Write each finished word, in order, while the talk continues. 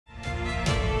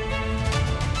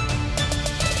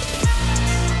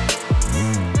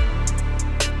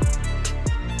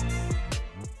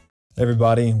Hey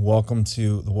everybody, welcome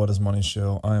to the What is Money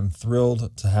Show. I am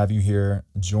thrilled to have you here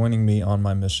joining me on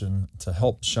my mission to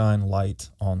help shine light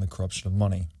on the corruption of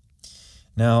money.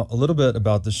 Now, a little bit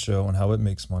about this show and how it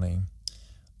makes money.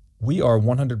 We are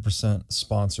 100%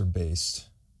 sponsor based,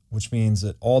 which means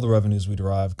that all the revenues we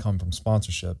derive come from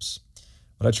sponsorships.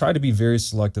 But I try to be very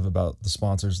selective about the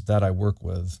sponsors that I work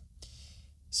with,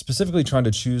 specifically trying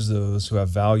to choose those who have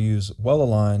values well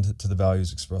aligned to the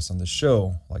values expressed on this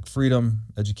show, like freedom,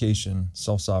 education,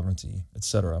 self-sovereignty,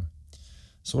 etc.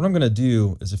 So what I'm going to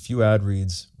do is a few ad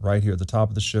reads right here at the top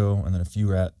of the show and then a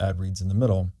few ad reads in the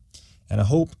middle. And I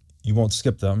hope you won't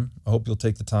skip them. I hope you'll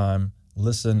take the time,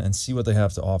 listen, and see what they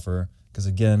have to offer, because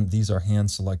again, these are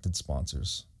hand-selected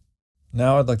sponsors.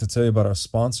 Now I'd like to tell you about our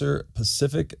sponsor,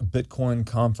 Pacific Bitcoin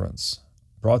Conference,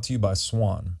 brought to you by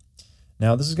Swan.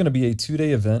 Now, this is going to be a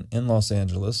 2-day event in Los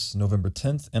Angeles, November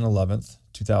 10th and 11th,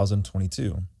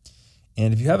 2022.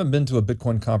 And if you haven't been to a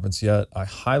Bitcoin conference yet, I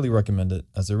highly recommend it,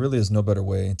 as there really is no better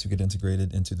way to get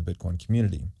integrated into the Bitcoin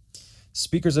community.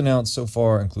 Speakers announced so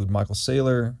far include Michael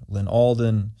Saylor, Lynn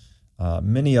Alden,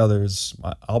 many others.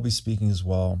 I'll be speaking as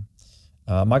well.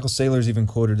 Michael Saylor is even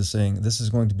quoted as saying, "This is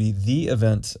going to be the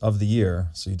event of the year,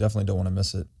 so you definitely don't want to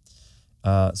miss it."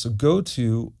 So go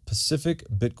to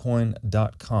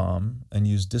pacificbitcoin.com and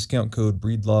use discount code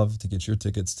Breedlove to get your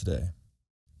tickets today.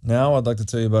 Now I'd like to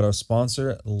tell you about our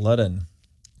sponsor, Ledn.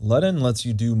 Ledn lets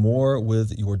you do more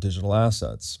with your digital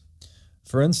assets.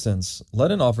 For instance,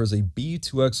 Ledn offers a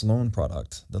B2X loan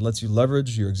product that lets you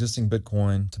leverage your existing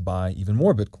Bitcoin to buy even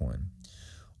more Bitcoin.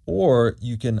 Or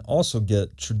you can also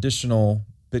get traditional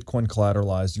Bitcoin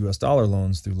collateralized US dollar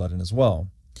loans through Ledn as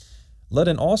well.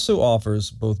 Ledn also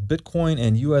offers both Bitcoin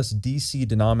and USDC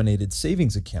denominated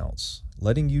savings accounts,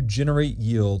 letting you generate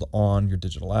yield on your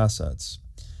digital assets.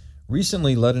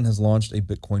 Recently, Ledn has launched a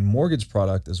Bitcoin mortgage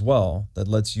product as well that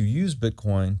lets you use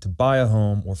Bitcoin to buy a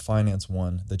home or finance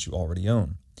one that you already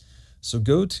own. So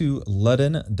go to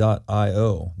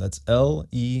ledn.io, that's LEDN.io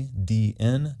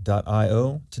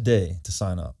today to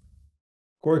sign up.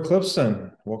 Cory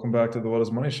Klippsten, welcome back to the What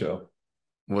is Money Show.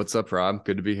 What's up, Rob?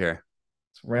 Good to be here.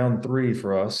 It's round 3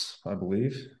 for us, I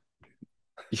believe.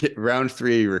 Yeah, round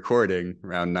 3 recording,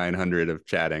 round 900 of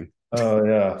chatting. Oh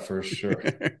yeah, for sure.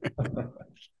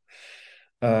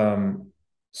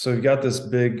 So you got this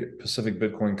big Pacific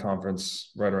Bitcoin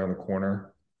conference right around the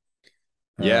corner.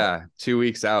 Yeah, 2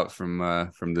 weeks out from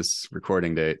this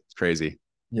recording date. It's crazy.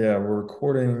 Yeah, we're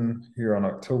recording here on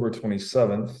October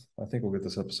 27th. I think we'll get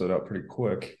this episode out pretty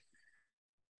quick.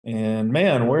 And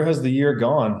man, where has the year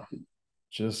gone?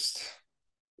 Just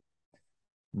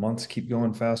months keep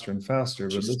going faster and faster.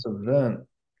 But this event,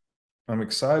 I'm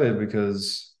excited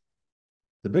because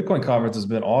the Bitcoin conference has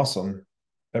been awesome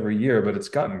every year, but it's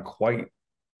gotten quite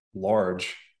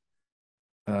large.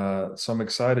 So I'm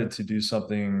excited to do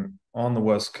something on the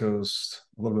West Coast,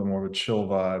 a little bit more of a chill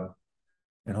vibe,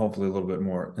 and hopefully a little bit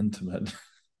more intimate.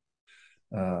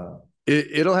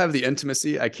 It'll have the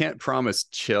intimacy. I can't promise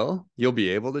chill. You'll be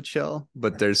able to chill,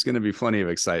 but there's going to be plenty of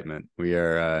excitement. We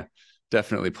are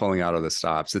definitely pulling out of the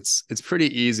stops. It's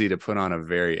pretty easy to put on a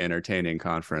very entertaining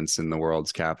conference in the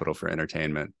world's capital for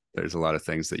entertainment. There's a lot of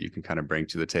things that you can kind of bring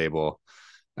to the table,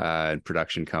 and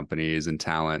production companies and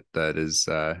talent that is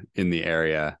in the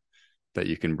area that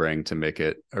you can bring to make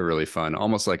it a really fun,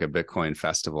 almost like a Bitcoin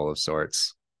festival of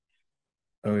sorts.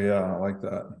 Oh yeah, I like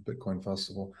that Bitcoin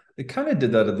festival. They kind of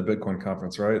did that at the Bitcoin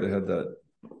conference, right? They had that,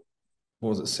 what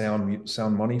was it,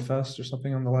 Sound Money Fest or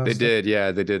something on the last They day? did,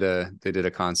 yeah. They did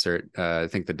a concert. I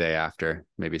think the day after,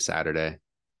 maybe Saturday.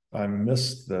 I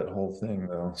missed that whole thing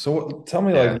though. So tell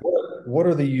me, like, Yeah, what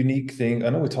are the unique things? I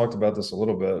know we talked about this a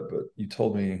little bit, but you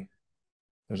told me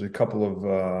there's a couple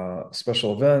of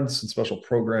special events and special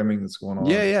programming that's going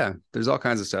yeah, on. yeah. There's all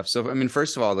kinds of stuff. So, I mean,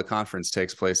 first of all, the conference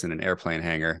takes place in an airplane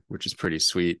hangar, which is pretty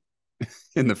sweet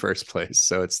in the first place.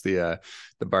 So it's the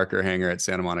Barker hangar at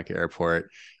Santa Monica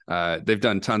Airport. They've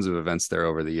done tons of events there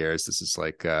over the years. This is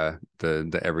like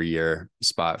the every year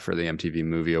spot for the MTV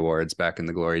Movie Awards back in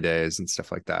the glory days and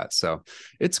stuff like that. So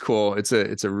it's cool. It's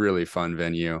a really fun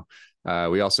venue.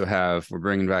 We're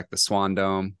bringing back the Swan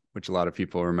Dome, which a lot of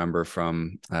people remember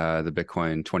from the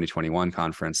Bitcoin 2021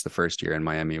 conference. The first year in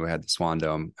Miami, we had the Swan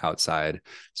Dome outside.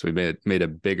 So we made a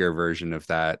bigger version of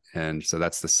that. And so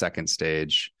that's the second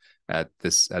stage at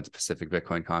the Pacific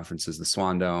Bitcoin conference, is the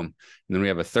Swan Dome. And then we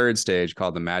have a third stage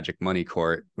called the Magic Money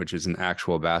Court, which is an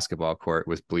actual basketball court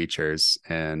with bleachers.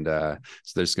 And so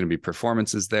there's going to be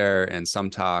performances there and some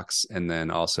talks, and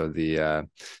then also the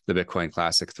Bitcoin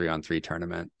Classic 3-on-3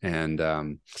 tournament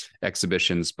and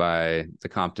exhibitions by the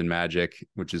Compton Magic,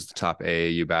 which is the top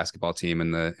AAU basketball team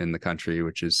in the country,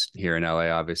 which is here in LA,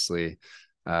 obviously.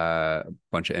 a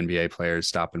bunch of NBA players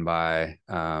stopping by.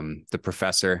 The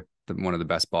professor, one of the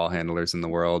best ball handlers in the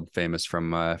world, famous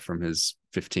from his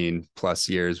 15 plus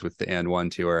years with the And One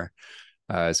tour,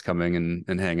 is coming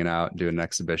and hanging out, doing an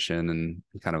exhibition and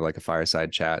kind of like a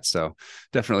fireside chat. So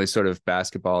definitely sort of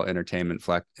basketball entertainment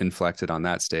inflected on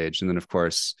that stage. And then of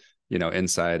course,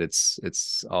 inside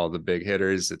it's all the big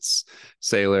hitters. It's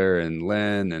Saylor and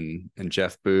Ledn and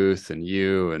Jeff Booth and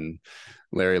you and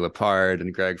Larry Lepard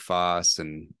and Greg Foss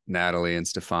and Natalie and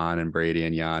Stefan and Brady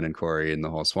and Jan and Cory and the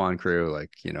whole Swan crew.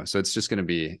 So it's just going to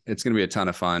be a ton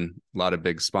of fun. A lot of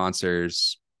big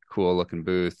sponsors, cool looking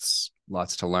booths,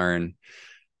 lots to learn.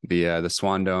 The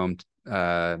Swan Dome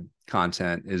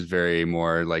content is very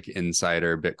more like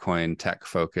insider Bitcoin tech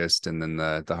focused, and then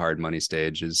the hard money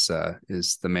stage is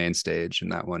the main stage,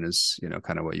 and that one is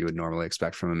kind of what you would normally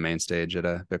expect from a main stage at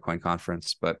a Bitcoin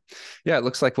conference. But yeah, it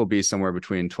looks like we'll be somewhere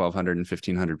between 1,200 and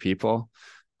 1,500 people.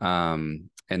 And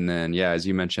then as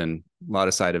you mentioned, a lot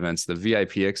of side events. The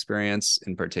VIP experience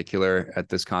in particular at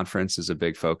this conference is a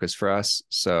big focus for us.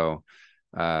 So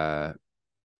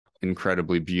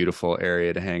incredibly beautiful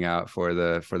area to hang out for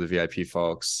the VIP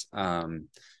folks.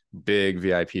 Big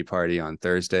VIP party on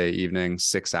Thursday evening,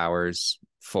 6 hours,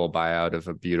 full buyout of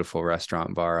a beautiful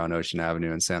restaurant bar on Ocean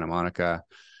Avenue in Santa Monica.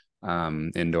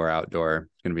 Indoor, outdoor,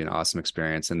 going to be an awesome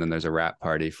experience. And then there's a wrap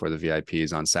party for the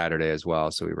VIPs on Saturday as well.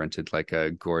 So we rented like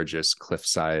a gorgeous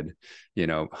cliffside,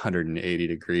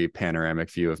 180-degree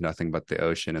panoramic view of nothing but the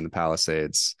ocean and the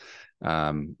Palisades.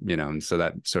 And so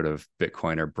that sort of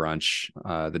Bitcoiner brunch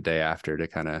the day after to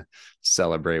kind of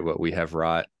celebrate what we have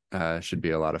wrought should be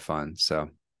a lot of fun. So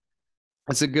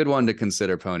it's a good one to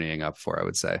consider ponying up for, I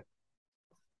would say.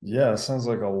 Yeah, it sounds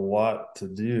like a lot to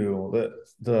do.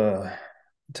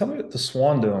 Tell me the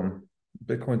Swan Dome,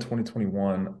 Bitcoin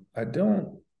 2021.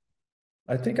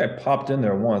 I think I popped in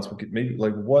there once. Maybe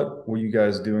like what were you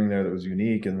guys doing there that was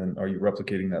unique? And then are you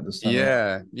replicating that this time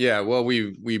around? Yeah. Well,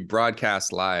 we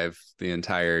broadcast live the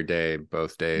entire day,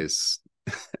 both days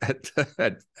at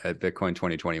Bitcoin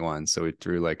 2021. So we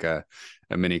threw like a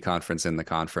mini conference in the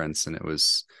conference, and it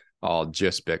was all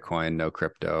just Bitcoin, no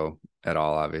crypto at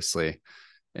all, obviously.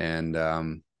 And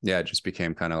it just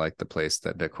became kind of like the place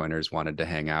that Bitcoiners wanted to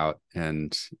hang out.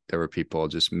 And there were people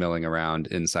just milling around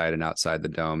inside and outside the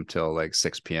dome till like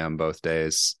 6 p.m. both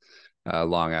days.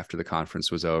 Long after the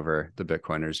conference was over, the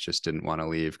Bitcoiners just didn't want to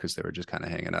leave because they were just kind of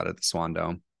hanging out at the Swan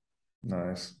Dome.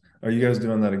 Nice. Are you guys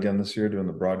doing that again this year, doing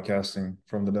the broadcasting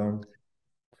from the dome?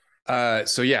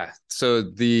 So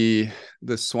the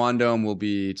Swan Dome will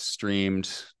be streamed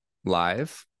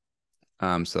live.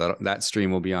 So that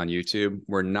stream will be on YouTube.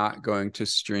 We're not going to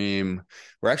stream.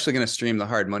 We're actually going to stream the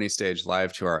hard money stage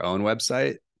live to our own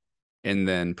website and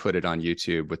then put it on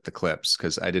YouTube with the clips,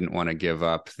 because I didn't want to give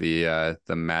up the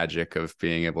magic of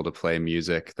being able to play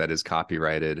music that is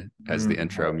copyrighted as the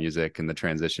intro music and the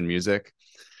transition music.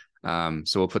 So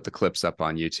we'll put the clips up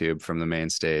on YouTube from the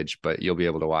main stage, but you'll be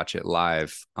able to watch it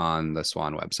live on the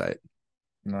Swan website.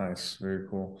 Nice. Very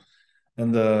cool.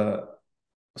 And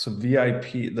so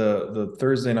VIP, the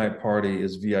Thursday night party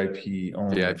is VIP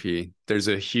only. VIP. There's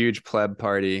a huge pleb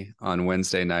party on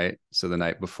Wednesday night, so the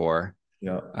night before.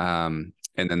 Yeah.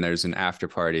 And then there's an after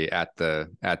party at the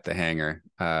hangar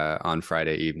on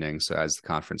Friday evening. So as the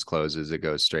conference closes, it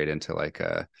goes straight into like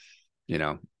a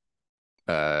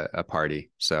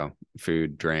party. So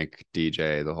food, drink,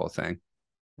 DJ, the whole thing.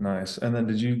 Nice. And then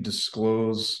have you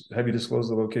disclosed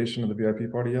the location of the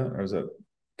VIP party yet? Or is that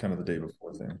kind of the day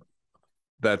before thing?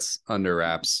 That's under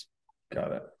wraps.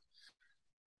 Got it.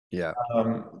 Yeah.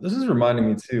 This is reminding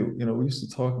me too, we used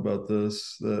to talk about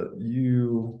this, that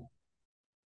you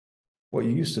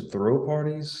used to throw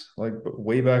parties like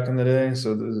way back in the day.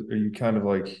 So are you kind of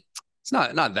like, it's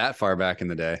not that far back in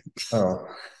the day. Oh,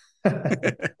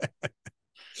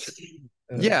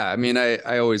 yeah. I mean,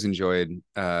 I always enjoyed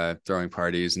throwing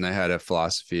parties, and I had a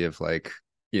philosophy of like,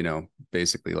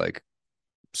 basically like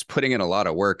just putting in a lot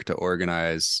of work to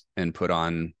organize and put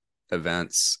on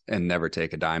events and never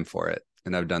take a dime for it.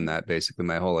 And I've done that basically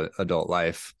my whole adult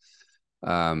life,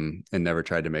 and never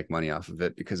tried to make money off of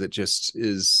it, because it just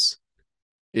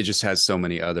has so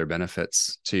many other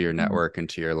benefits to your network and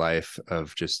to your life,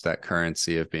 of just that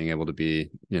currency of being able to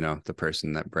be, the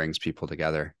person that brings people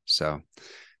together. So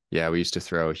yeah, we used to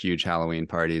throw huge Halloween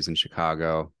parties in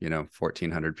Chicago,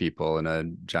 1,400 people in a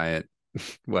giant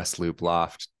West Loop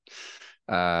loft.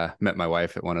 Met my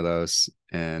wife at one of those.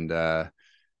 And I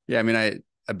mean,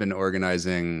 I've been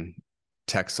organizing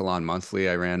Tech Salon Monthly.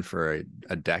 I ran for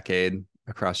a decade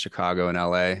across Chicago and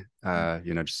LA,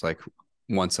 just like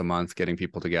once a month, getting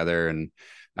people together. And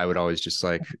I would always just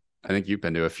like I think you've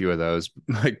been to a few of those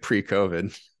like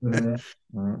pre-COVID.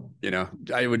 Mm-hmm.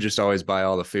 Mm-hmm. I would just always buy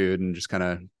all the food and just kind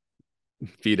of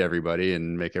feed everybody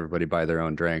and make everybody buy their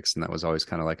own drinks. And that was always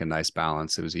kind of like a nice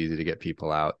balance. It was easy to get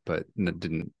people out, but it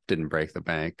didn't break the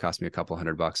bank. Cost me a couple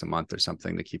 $100 a month or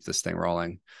something to keep this thing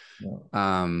rolling.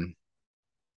 Yeah.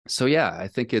 So yeah, I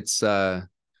think it's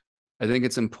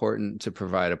important to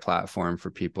provide a platform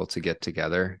for people to get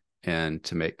together and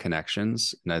to make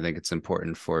connections. And I think it's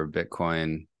important for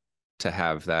Bitcoin to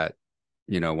have that,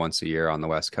 once a year on the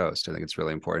West Coast. I think it's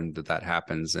really important that that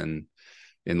happens in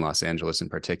Los Angeles in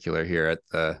particular, here at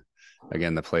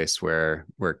the place where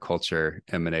culture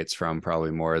emanates from, probably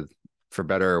more, for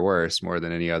better or worse, more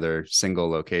than any other single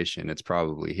location. It's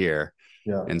probably here.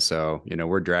 Yeah. And so,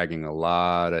 we're dragging a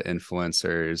lot of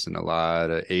influencers and a lot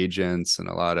of agents and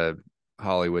a lot of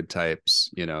Hollywood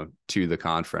types, to the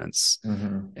conference,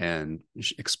 Mm-hmm. and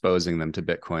exposing them to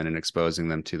Bitcoin and exposing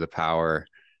them to the power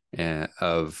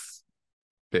of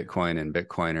Bitcoin and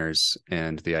Bitcoiners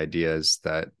and the ideas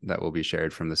that will be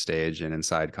shared from the stage and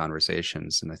inside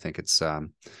conversations. And I think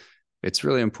it's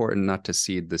really important not to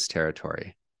cede this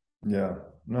territory, Yeah.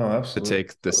 No, to absolutely.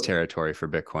 take this territory for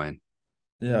Bitcoin.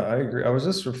 Yeah, I agree. I was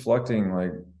just reflecting,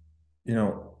 like, you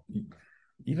know,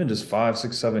 even just 5,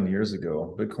 6, 7 years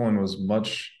ago, Bitcoin was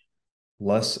much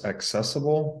less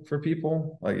accessible for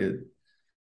people. Like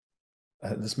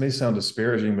this may sound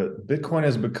disparaging, but Bitcoin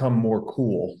has become more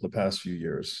cool the past few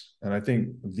years. And I think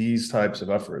these types of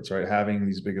efforts, right, having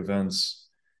these big events,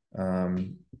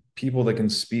 um, people that can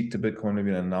speak to Bitcoin maybe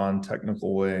in a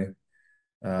non-technical way,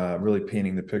 really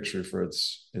painting the picture for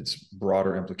its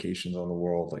broader implications on the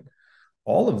world. Like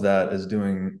all of that is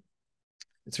doing,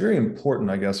 it's very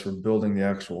important, I guess, for building the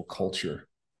actual culture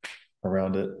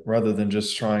around it, rather than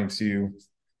just trying to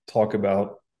talk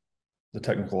about the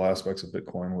technical aspects of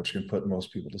Bitcoin, which can put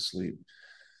most people to sleep.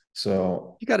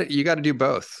 So You got to do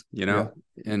both, yeah,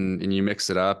 and you mix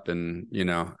it up. And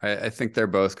I think they're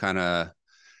both kind of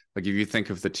like, if you think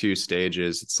of the two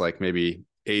stages, it's like maybe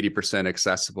 80%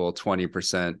 accessible,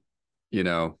 20%,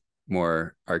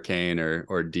 more arcane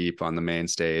or deep on the main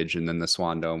stage. And then the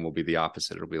Swan Dome will be the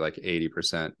opposite. It'll be like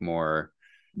 80% more,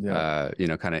 yeah,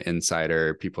 kind of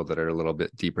insider people that are a little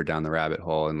bit deeper down the rabbit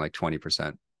hole, and like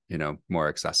 20%, more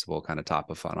accessible, kind of top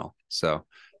of funnel. So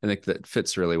I think that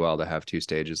fits really well to have two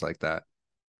stages like that.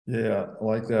 yeah, I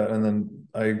like that. And then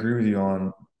I agree with you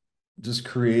on just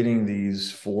creating these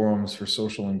forums for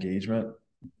social engagement.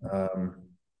 Um,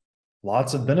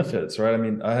 Lots of benefits, right? I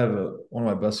mean, I have one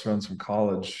of my best friends from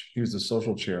college. He was the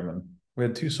social chairman. We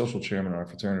had two social chairmen in our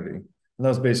fraternity, and that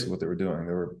was basically what they were doing.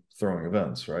 They were throwing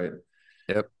events, right?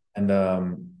 Yep. And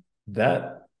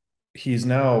that he's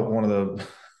now one of the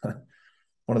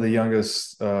one of the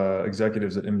youngest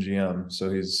executives at MGM. So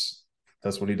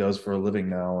that's what he does for a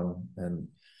living now. And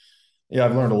yeah,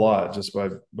 I've learned a lot just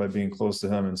by being close to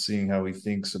him and seeing how he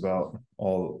thinks about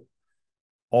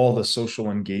all the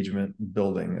social engagement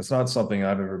building. It's not something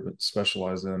I've ever been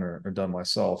specialized in or done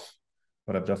myself,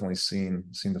 but I've definitely seen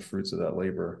the fruits of that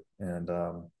labor. And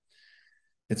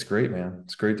it's great, man.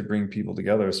 It's great to bring people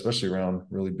together, especially around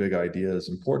really big ideas,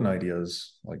 important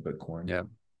ideas like Bitcoin. Yeah,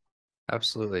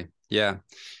 absolutely. Yeah.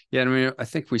 Yeah. And I mean, I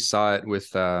think we saw it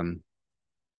with,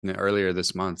 earlier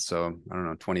this month. So I don't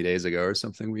know, 20 days ago or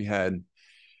something, we had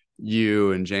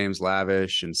you and James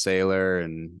Lavish and Sailor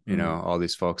and Mm-hmm. all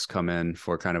these folks come in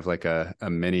for kind of like a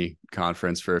mini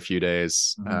conference for a few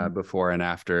days, Mm-hmm. before and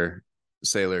after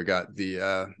Sailor got the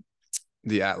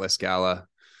Atlas Gala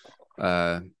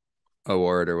uh,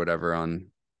 award or whatever on,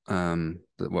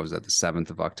 what was that, the 7th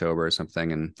of October or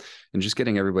something. And just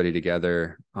getting everybody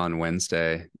together on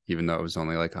Wednesday, even though it was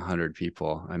only like 100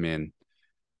 people. I mean,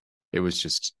 it was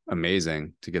just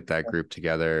amazing to get that group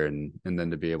together, and then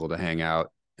to be able to hang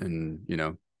out and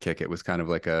kick it with kind of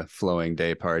like a flowing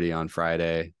day party on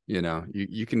Friday.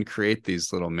 You can create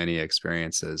these little mini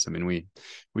experiences. I mean,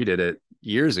 we did it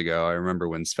years ago. I remember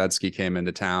when Svetsky came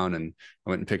into town, and I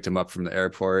went and picked him up from the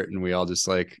airport, and we all just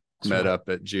like That's met right. up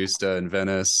at Justa in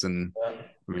Venice. And Yeah.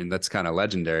 I mean, that's kind of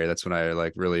legendary. That's when I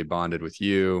like really bonded with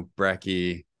you,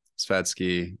 Brecky,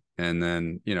 Svetsky. And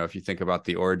then, if you think about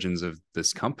the origins of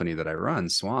this company that I run,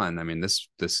 Swan, I mean, this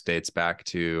dates back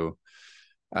to,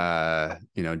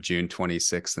 June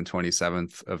 26th and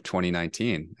 27th of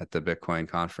 2019 at the Bitcoin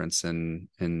conference in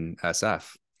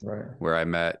SF, Right. where I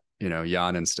met,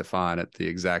 Jan and Stefan at the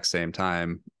exact same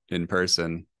time in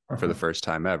person for the Uh-huh. first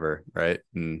time ever. Right.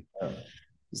 And Yeah.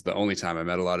 it's the only time I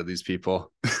met a lot of these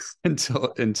people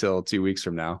until 2 weeks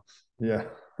from now. Yeah.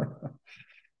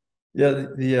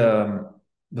 Yeah.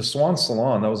 The Swan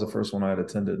Salon, that was the first one I had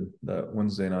attended that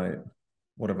Wednesday night,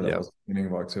 whatever that Yep. was, beginning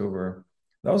of October.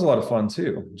 That was a lot of fun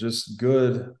too. Just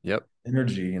good Yep.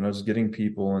 energy, just getting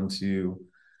people into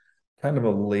kind of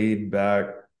a laid back,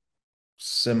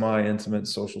 semi-intimate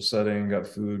social setting, got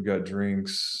food, got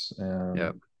drinks. And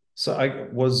Yep. so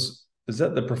is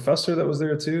that the professor that was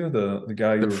there too? The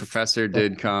guy The you professor were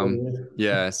did come.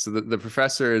 Yeah. So the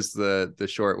professor is the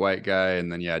short white guy.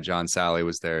 And then, yeah, John Sally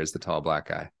was there as the tall black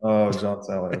guy. Oh, John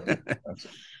Sally. Okay. Gotcha.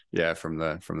 Yeah. From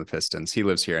the Pistons. He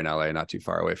lives here in LA, not too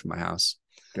far away from my house.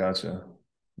 Gotcha.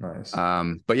 Nice.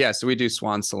 But yeah, so we do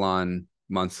Swan Salon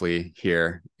monthly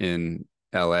here in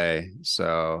LA.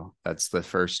 So that's the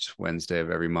first Wednesday of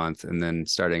every month. And then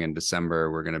starting in December,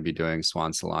 we're going to be doing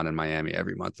Swan Salon in Miami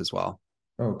every month as well.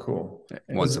 Oh, cool.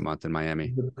 And Once a month in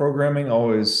Miami. the programming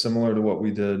always similar to what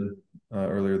we did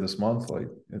earlier this month? Like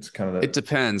it's kind of It that.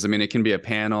 depends. I mean, it can be a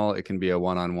panel, it can be a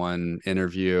one-on-one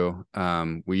interview.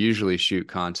 We usually shoot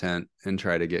content and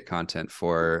try to get content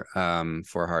for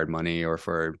Hard Money or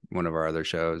for one of our other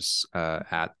shows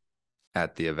at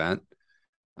the event.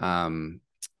 Um,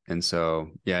 and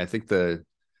so, yeah, I think the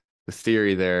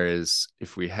theory there is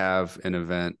if we have an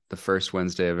event the first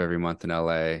Wednesday of every month in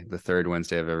LA, the third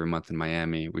Wednesday of every month in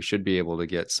Miami, we should be able to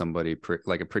get somebody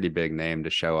like a pretty big name to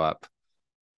show up,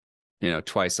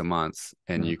 twice a month,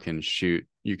 and you can shoot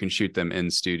them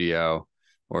in studio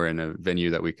or in a venue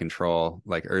that we control,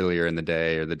 like earlier in the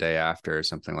day or the day after or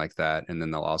something like that. And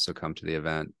then they'll also come to the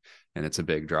event, and it's a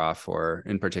big draw for,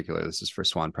 in particular, this is for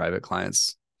Swan private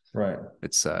clients. Right.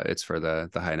 It's for the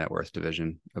high net worth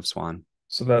division of Swan.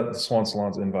 So that Swan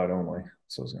Salon's invite only.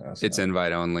 So I was going to ask It's that.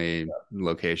 invite only,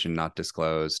 location not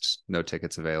disclosed, no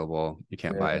tickets available. You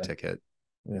can't buy a Yeah. ticket.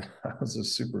 Yeah. That was a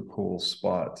super cool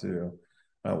spot too.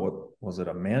 What was it?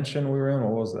 A mansion we were in?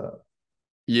 What was that?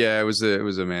 Yeah, it was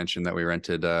a mansion that we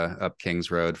rented up Kings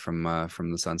Road from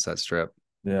the Sunset Strip.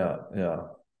 Yeah. Yeah.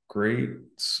 Great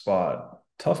spot.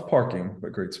 Tough parking,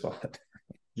 but great spot.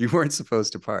 You weren't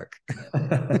supposed to park.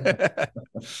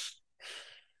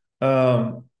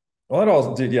 Well, it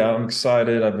all, dude, yeah, I'm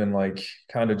excited. I've been like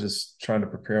kind of just trying to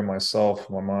prepare myself,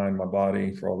 my mind, my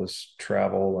body for all this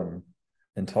travel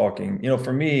and talking.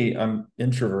 For me, I'm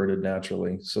introverted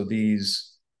naturally. So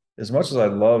as much as I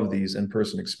love these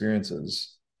in-person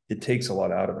experiences, it takes a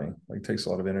lot out of me. Like it takes a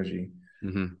lot of energy.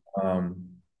 Mm-hmm. Um,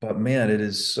 but man, it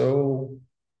is so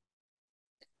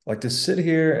like to sit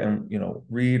here and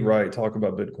read, write, talk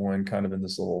about Bitcoin kind of in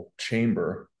this little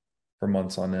chamber for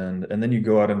months on end, and then you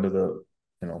go out into the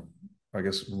you know I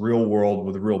guess real world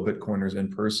with real Bitcoiners in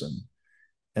person,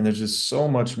 and there's just so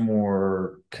much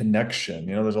more connection.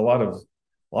 There's a lot of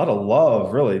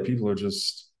love. Really, people are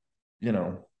just you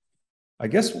know I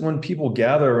guess when people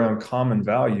gather around common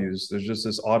values, there's just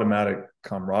this automatic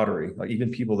camaraderie. Like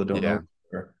even people that don't know Yeah,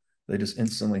 each other, they just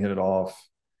instantly hit it off,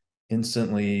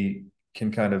 instantly can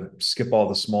kind of skip all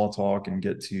the small talk and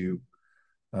get to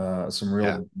some yeah,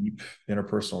 real deep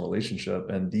interpersonal relationship.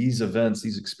 And these events,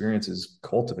 these experiences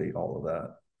cultivate all of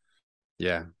that.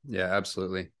 yeah, yeah,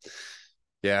 absolutely.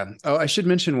 Yeah. Oh, I should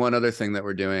mention one other thing that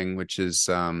we're doing, which is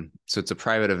so it's a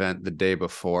private event the day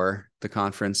before the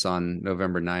conference on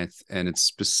November 9th, and it's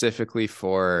specifically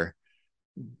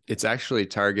it's actually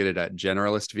targeted at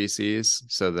generalist VCs,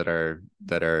 so that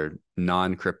are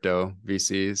non-crypto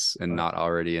VCs and Right. not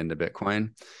already into Bitcoin,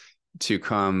 to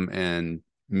come and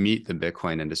meet the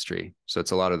Bitcoin industry. So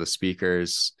it's a lot of the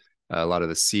speakers, a lot of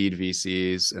the seed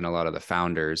VCs, and a lot of the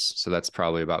founders. So that's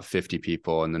probably about 50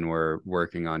 people. And then we're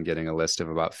working on getting a list of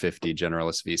about 50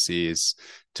 generalist VCs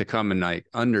to come and like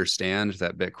understand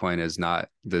that Bitcoin is not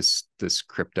this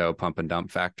crypto pump and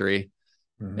dump factory,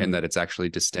 and Mm-hmm. that it's actually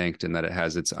distinct and that it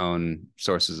has its own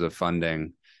sources of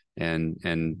funding,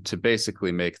 and to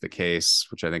basically make the case,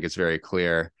 which I think is very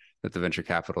clear, that the venture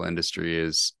capital industry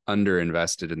is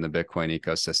underinvested in the Bitcoin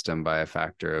ecosystem by a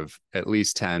factor of at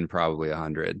least 10, probably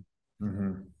 100,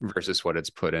 Mm-hmm. versus what it's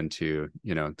put into,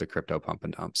 the crypto pump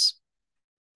and dumps.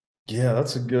 Yeah,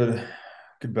 that's a good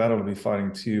battle to be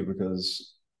fighting too,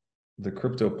 because the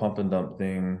crypto pump and dump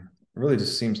thing really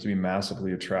just seems to be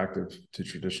massively attractive to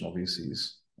traditional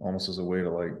VCs, almost as a way to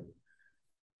like,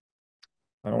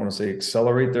 I don't want to say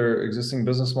accelerate their existing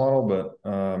business model, but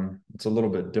it's a little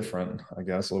bit different, I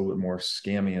guess, a little bit more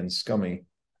scammy and scummy.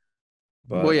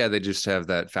 Well, But yeah, they just have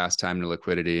that fast time to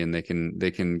liquidity, and they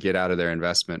can get out of their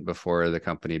investment before the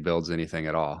company builds anything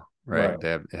at all. Right.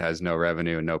 right, It has no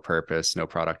revenue, no purpose, no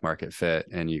product market fit.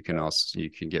 And you can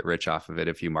get rich off of it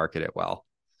if you market it well.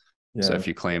 So yeah, if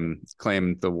you claim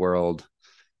the world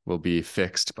will be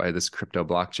fixed by this crypto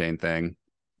blockchain thing,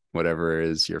 whatever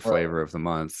is your right. flavor of the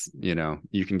month,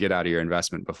 you can get out of your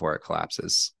investment before it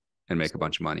collapses and make a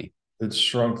bunch of money. It's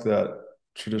shrunk that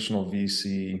traditional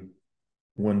VC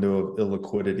window of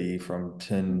illiquidity from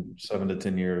 7 to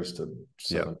 10 years to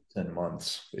Yep, 7 to 10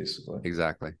 months, basically.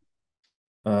 exactly.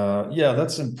 Yeah,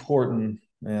 that's important,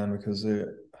 man, because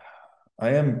I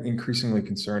am increasingly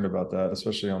concerned about that,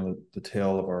 especially on the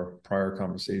tail of our prior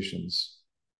conversations,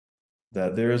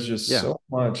 that there is just Yeah,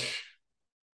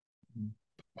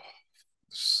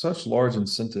 such large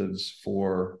incentives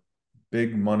for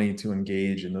big money to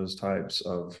engage in those types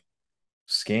of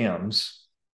scams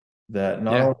that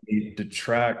not yeah, only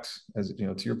detract, as you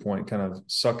know, to your point, kind of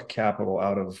suck capital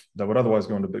out of that would otherwise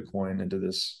go into Bitcoin into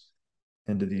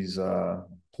these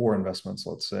poor investments,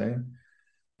 let's say,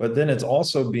 but then it's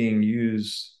also being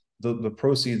used. The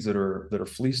proceeds that are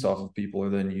fleeced off of people are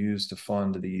then used to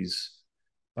fund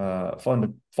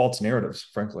false narratives,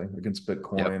 frankly, against yep,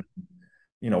 Bitcoin,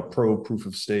 pro proof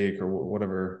of stake or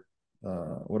whatever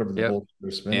the yep. bullshit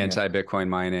they're spinning at. Anti-Bitcoin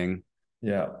mining.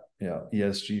 Yeah, yeah,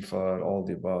 ESG FUD, all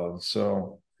the above.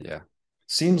 So Yeah.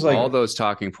 seems All like, those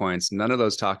talking points, none of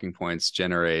those talking points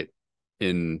generate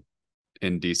in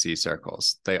DC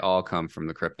circles. They all come from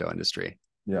the crypto industry.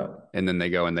 yeah, And then they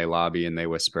go and they lobby and they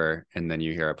whisper, and then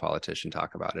you hear a politician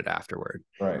talk about it afterward.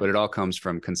 right. But it all comes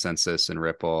from Consensus and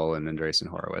Ripple and Andreessen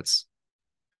Horowitz.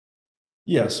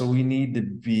 Yeah, so we need to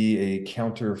be a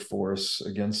counter force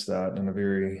against that in a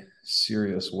very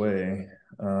serious way.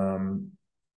 Um,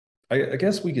 I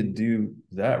guess we could do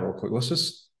that real quick. Let's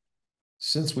just,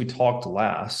 since we talked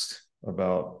last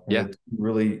about, we Yeah, had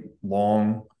really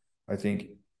long, I think,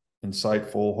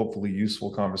 insightful, hopefully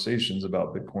useful conversations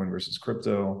about Bitcoin versus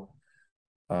crypto.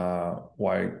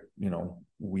 Why,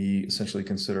 we essentially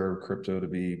consider crypto to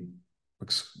be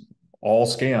all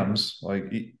scams.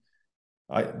 Like,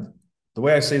 I, the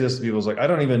way I say this to people is like, I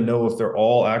don't even know if they're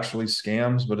all actually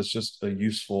scams, but it's just a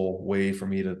useful way for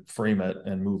me to frame it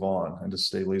and move on and just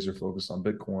stay laser focused on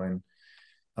Bitcoin.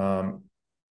 Um,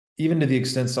 Even to the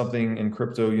extent something in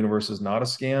crypto universe is not a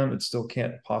scam, it still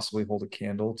can't possibly hold a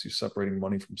candle to separating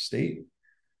money from state.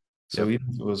 So yep.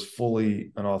 even if it was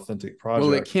fully an authentic Well,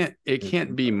 project, it it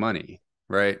can't be money,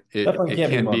 right? definitely It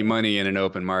can't be can't be money. money in an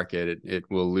open market. It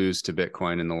will lose to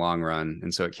Bitcoin in the long run.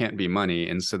 And so it can't be money.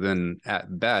 And so then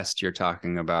at best, you're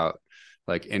talking about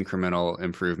like incremental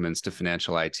improvements to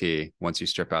financial IT once you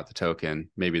strip out the token.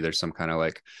 Maybe there's some kind of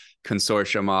like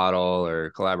consortia model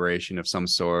or collaboration of some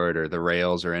sort, or the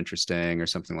rails are interesting or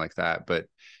something like that. But,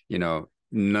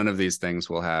 none of these things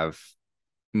will have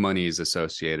monies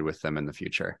associated with them in the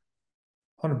future.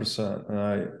 100%.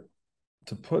 And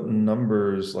to put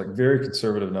numbers, like very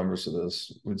conservative numbers to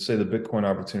this, we'd say the Bitcoin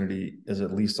opportunity is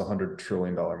at least $100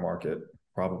 trillion market,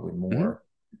 probably Mm-hmm. more.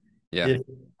 Yeah. If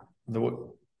the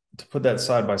To put that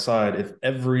side by side, if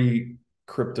every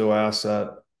crypto asset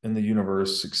in the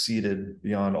universe succeeded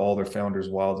beyond all their founders'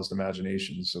 wildest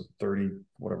imaginations, so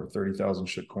 30,000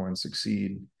 shitcoins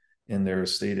succeed in their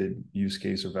stated use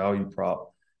case or value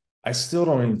prop, I still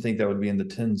don't even think that would be in the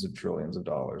tens of trillions of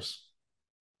dollars.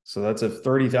 So that's if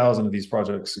 30,000 of these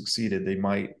projects succeeded, they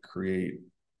might create,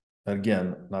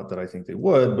 again, not that I think they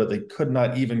would, but they could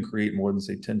not even create more than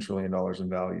say $10 trillion in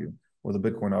value, where the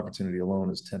Bitcoin opportunity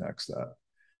alone is 10x that. So,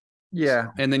 Yeah.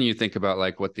 And then you think about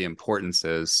like what the importance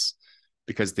is,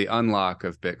 because the unlock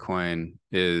of Bitcoin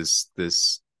is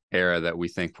this era that we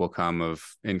think will come of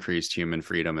increased human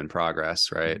freedom and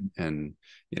progress, right? And,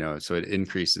 so it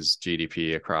increases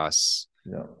GDP across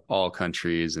yeah, all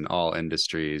countries and all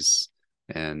industries,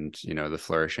 and, the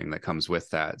flourishing that comes with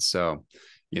that. So,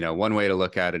 one way to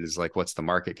look at it is like, what's the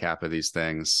market cap of these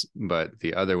things? But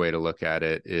the other way to look at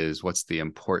it is what's the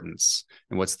importance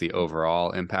and what's the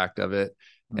overall impact of it.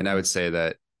 And I mm-hmm. would say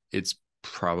that it's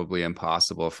probably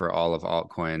impossible for all of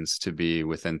altcoins to be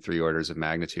within 3 orders of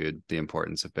magnitude the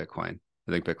importance of Bitcoin.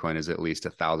 I think Bitcoin is at least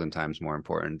 1,000 times more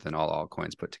important than all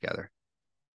altcoins put together.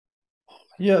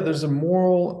 Yeah, there's a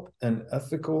moral and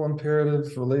ethical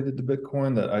imperative related to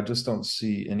Bitcoin that I just don't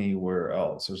see anywhere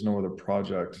else. There's no other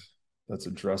project that's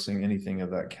addressing anything of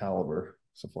that caliber,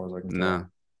 so far as I can tell. No,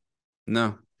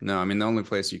 no, no. I mean, the only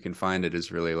place you can find it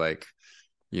is really like,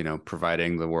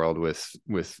 providing the world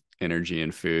with energy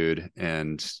and food,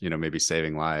 and, maybe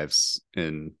saving lives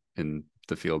in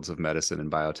the fields of medicine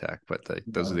and biotech. But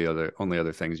those are the only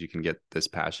other things you can get this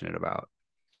passionate about.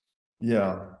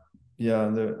 Yeah, yeah,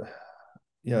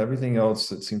 yeah. Everything else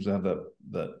that seems to have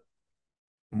that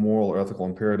moral or ethical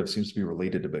imperative seems to be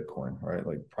related to Bitcoin, right?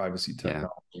 Like privacy Yeah.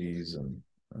 technologies and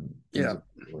things Yeah. of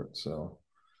that sort. So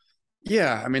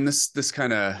Yeah. I mean, this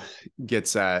kind of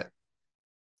gets at,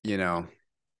 you know,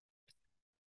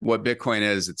 what Bitcoin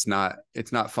is. It's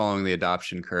not following the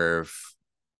adoption curve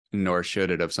nor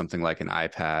should it, of something like an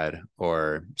iPad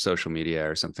or social media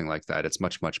or something like that. It's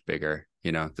much, much bigger.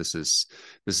 This is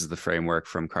the framework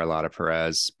from Carlotta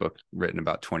Perez, book written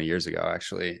about 20 years ago,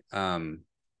 actually.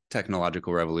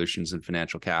 Technological Revolutions and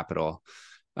Financial Capital.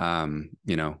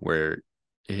 Where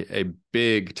a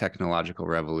big technological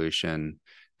revolution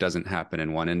doesn't happen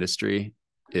in one industry,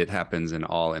 it happens in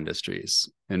all industries.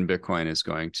 And Bitcoin is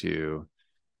going to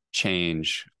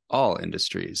change all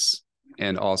industries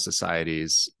and all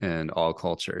societies and all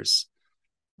cultures.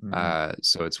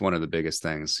 So it's one of the biggest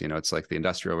things. It's like the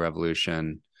Industrial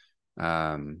Revolution,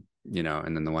 and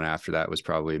then the one after that was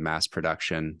probably mass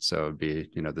production. So it'd be,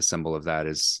 the symbol of that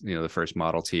is, the first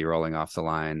Model T rolling off the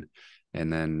line.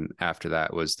 And then after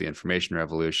that was the Information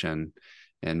Revolution.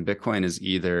 And Bitcoin is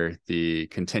either the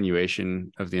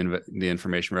continuation of the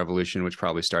Information Revolution, which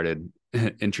probably started,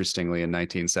 interestingly, in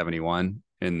 1971.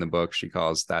 In the book, she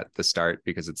calls that the start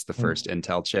because it's the first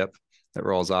Intel chip that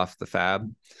rolls off the fab.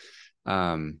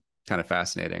 Kind of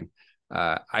fascinating.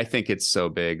 I think it's so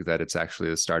big that it's actually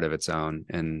the start of its own.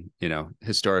 And,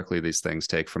 historically, these things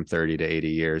take from 30 to 80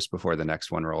 years before the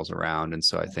next one rolls around. And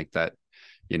so I think that,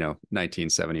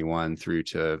 1971 through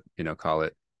to, call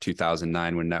it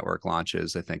 2009 when network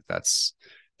launches, I think that's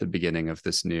the beginning of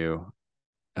this new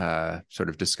sort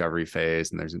of discovery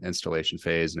phase. And there's an installation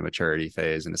phase and a maturity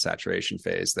phase and a saturation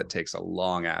phase that takes a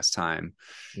long ass time.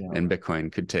 Yeah. And Bitcoin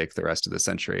could take the rest of the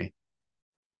century.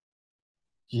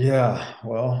 Yeah,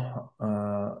 well,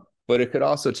 but it could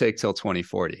also take till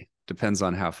 2040. Depends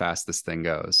on how fast this thing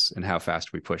goes and how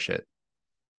fast we push it.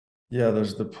 Yeah,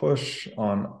 there's the push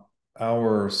on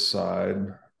our side,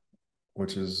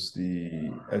 which is the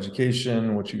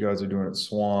education, what you guys are doing at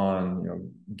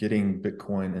Swan, getting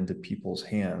Bitcoin into people's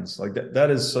hands. Like that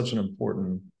is such an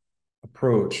important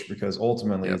approach because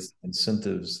ultimately it's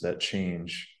incentives that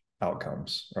change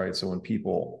outcomes, right? So when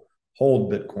people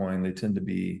hold Bitcoin, they tend to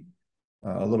be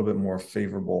a little bit more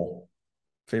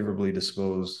favorably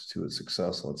disposed to its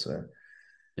success, let's say.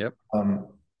 Yep.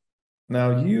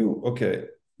 Now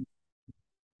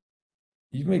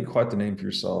you've made quite the name for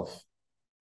yourself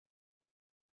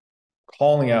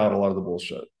calling out a lot of the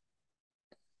bullshit,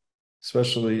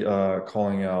 especially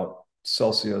calling out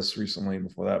Celsius recently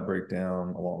before that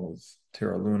breakdown, along with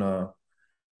Terra Luna.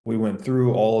 We went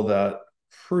through all of that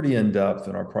pretty in depth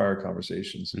in our prior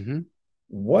conversations. Mm-hmm.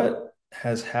 What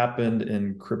has happened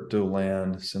in crypto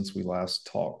land since we last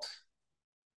talked?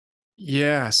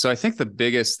 Yeah, so I think the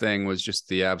biggest thing was just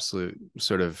the absolute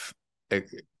sort of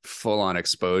full-on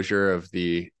exposure of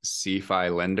the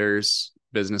CeFi lenders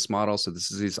business model. So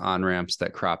this is these on-ramps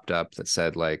that cropped up that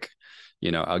said like,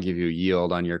 I'll give you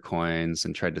yield on your coins,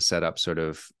 and tried to set up sort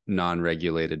of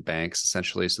non-regulated banks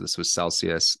essentially. So this was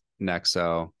Celsius,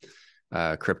 Nexo,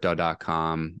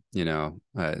 crypto.com,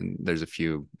 there's a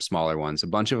few smaller ones. A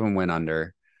bunch of them went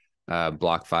under.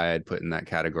 BlockFi I'd put in that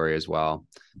category as well.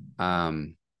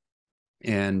 And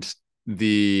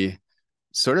the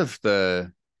sort of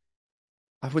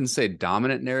I wouldn't say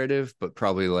dominant narrative, but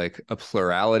probably like a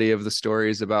plurality of the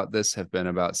stories about this have been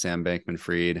about Sam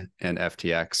Bankman-Fried and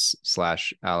FTX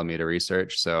 / Alameda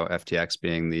Research. So FTX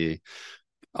being the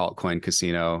altcoin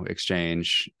casino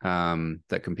exchange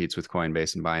that competes with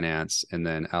Coinbase and Binance, and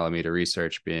then Alameda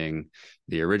Research being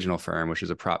the original firm, which is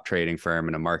a prop trading firm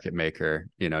and a market maker.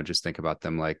 Just think about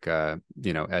them like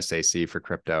SAC for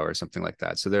crypto or something like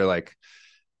that. So they're like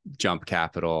Jump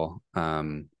Capital,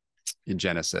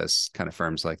 Genesis kind of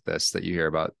firms like this that you hear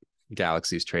about,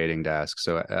 Galaxy's trading desk.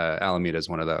 So Alameda is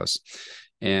one of those.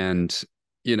 And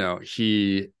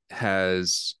he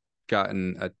has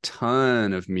gotten a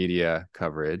ton of media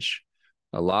coverage,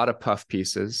 a lot of puff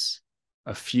pieces,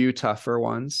 a few tougher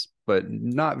ones, but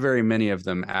not very many of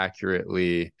them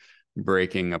accurately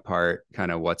breaking apart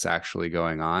kind of what's actually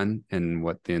going on and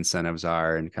what the incentives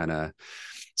are. And kind of,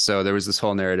 so there was this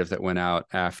whole narrative that went out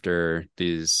after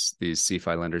these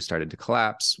CeFi lenders started to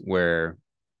collapse, where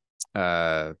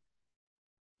SBF,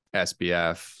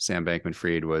 Sam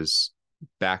Bankman-Fried, was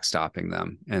backstopping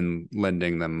them and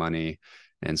lending them money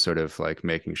and sort of like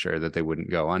making sure that they wouldn't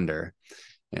go under.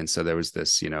 And so there was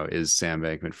this, is Sam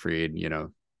Bankman-Fried,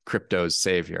 crypto's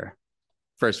savior?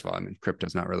 First of all, I mean,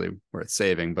 crypto's not really worth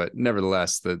saving, but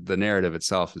nevertheless, the narrative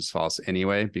itself is false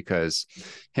anyway, because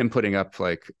him putting up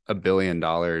like $1 billion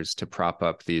to prop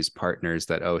up these partners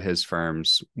that owe his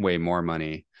firms way more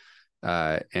money.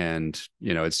 And,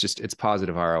 it's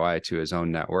positive ROI to his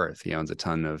own net worth. He owns a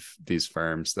ton of these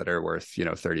firms that are worth,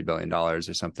 $30 billion or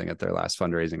something at their last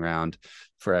fundraising round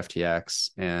for FTX.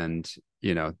 And,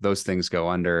 those things go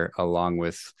under along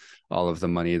with all of the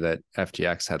money that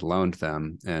FTX had loaned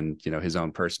them. And, his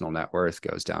own personal net worth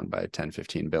goes down by 10,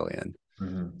 15 billion.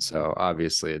 So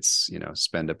obviously it's,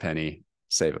 spend a penny,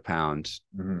 save a pound.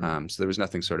 So there was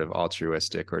nothing sort of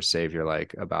altruistic or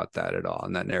savior-like about that at all.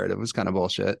 And that narrative was kind of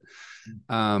bullshit.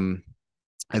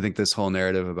 I think this whole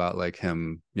narrative about like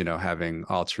him, having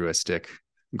altruistic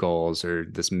goals, or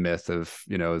this myth of,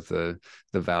 the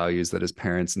values that his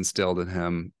parents instilled in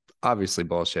him, obviously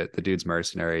bullshit. The dude's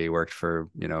mercenary. He worked for,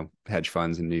 hedge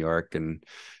funds in New York, and,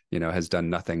 has done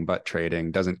nothing but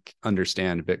trading, doesn't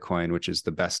understand Bitcoin, which is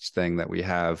the best thing that we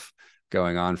have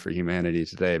going on for humanity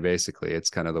today. Basically, it's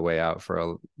kind of the way out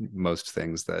for most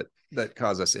things that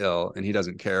cause us ill. And he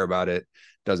doesn't care about it,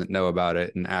 doesn't know about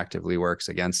it, and actively works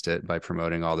against it by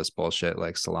promoting all this bullshit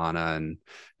like Salon and,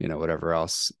 whatever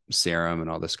else, Serum and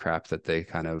all this crap that they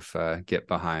kind of get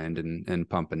behind and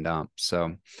pump and dump.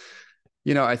 So,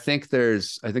 I think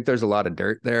there's a lot of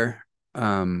dirt there.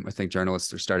 I think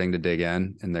journalists are starting to dig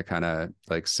in, and they're kind of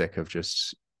like sick of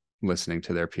just listening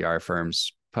to their PR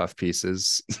firms puff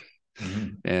pieces.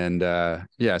 And so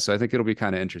I think it'll be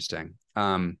kind of interesting.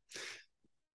 I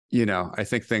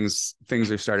think things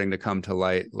are starting to come to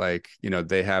light. Like,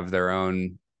 they have their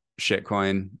own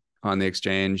shitcoin on the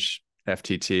exchange,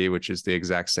 FTT, which is the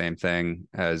exact same thing,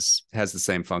 has the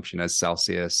same function as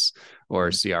Celsius or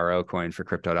CRO coin for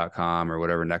crypto.com or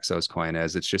whatever Nexos coin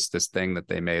is. It's just this thing that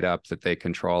they made up that they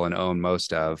control and own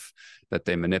most of, that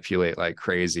they manipulate like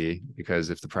crazy, because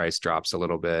if the price drops a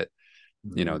little bit,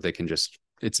 they can just,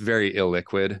 it's very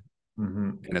illiquid.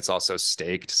 And it's also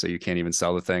staked, so you can't even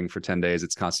sell the thing for 10 days.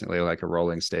 It's constantly like a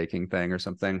rolling staking thing or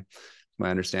something, my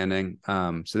understanding.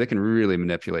 So they can really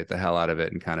manipulate the hell out of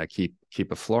it and kind of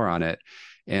keep a floor on it.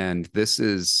 And this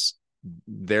is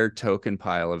their token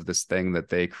pile of this thing that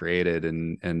they created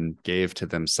and gave to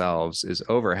themselves is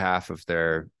over half of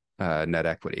their net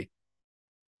equity.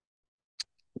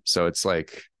 So it's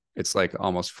like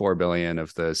almost 4 billion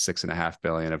of the 6.5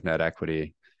 billion of net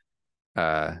equity,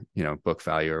 book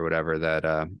value or whatever that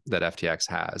FTX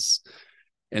has.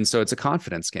 And so it's a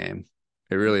confidence game.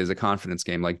 It really is a confidence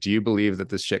game. Like, do you believe that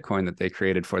this shitcoin that they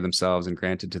created for themselves and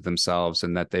granted to themselves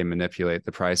and that they manipulate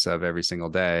the price of every single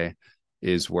day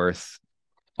is worth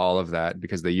all of that,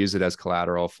 because they use it as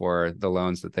collateral for the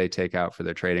loans that they take out for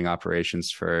their trading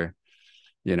operations for,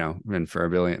 and for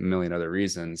a million other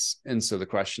reasons. And so the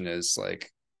question is,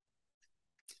 like,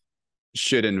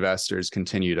 should investors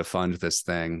continue to fund this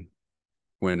thing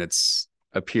when it's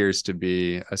appears to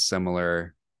be a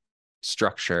similar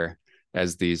structure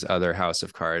as these other house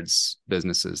of cards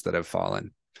businesses that have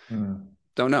fallen?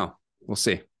 Don't know. We'll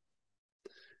see.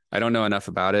 I don't know enough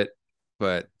about it,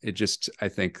 but I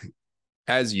think,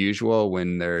 as usual,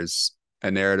 when there's a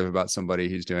narrative about somebody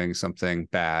who's doing something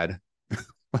bad,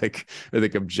 like, I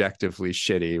think objectively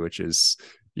shitty, which is,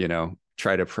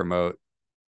 try to promote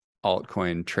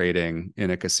altcoin trading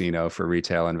in a casino for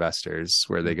retail investors,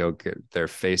 where they go get their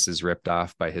faces ripped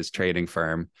off by his trading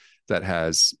firm that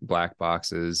has black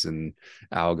boxes and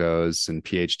algos and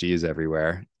PhDs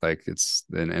everywhere. Like,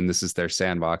 and this is their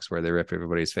sandbox where they rip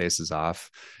everybody's faces off.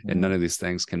 And none of these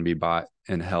things can be bought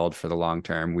and held for the long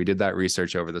term. We did that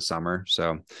research over the summer.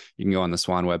 So you can go on the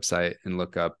Swan website and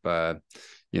look up, the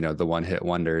one hit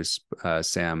wonders.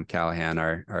 Sam Callahan,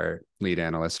 our lead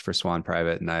analyst for Swan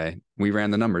Private, and we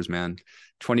ran the numbers, man.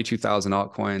 22,000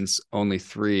 altcoins, only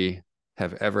 3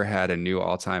 have ever had a new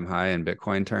all-time high in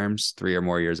Bitcoin terms 3 or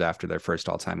more years after their first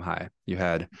all-time high. You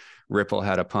had Ripple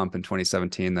had a pump in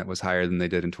 2017 that was higher than they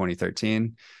did in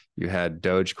 2013. You had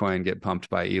Dogecoin get pumped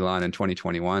by Elon in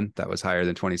 2021. That was higher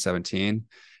than 2017.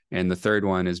 And the third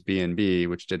one is BNB,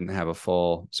 which didn't have a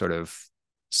full sort of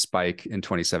spike in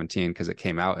 2017 because it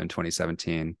came out in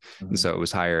 2017. And so it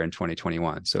was higher in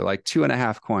 2021. So like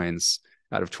 2.5 coins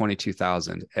out of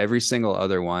 22,000. Every single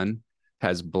other one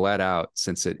has bled out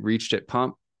since it reached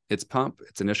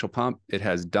its initial pump. It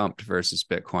has dumped versus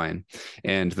Bitcoin.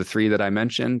 And the 3 that I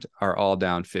mentioned are all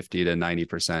down 50 to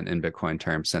 90% in Bitcoin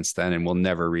terms since then, and will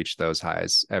never reach those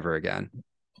highs ever again.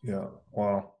 Yeah.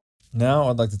 Wow. Now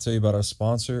I'd like to tell you about our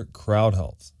sponsor,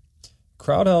 CrowdHealth.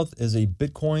 CrowdHealth is a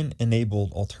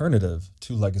Bitcoin-enabled alternative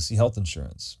to legacy health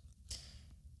insurance.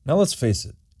 Now let's face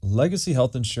it, legacy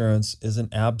health insurance is an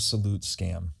absolute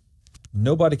scam.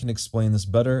 Nobody can explain this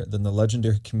better than the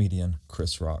legendary comedian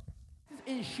Chris Rock.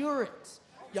 Insurance.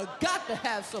 You got to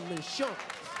have some insurance.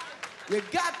 You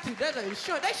got to. That's an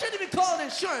insurance. They shouldn't even call it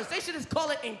insurance. They should just call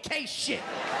it in case shit.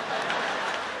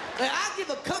 Like, I give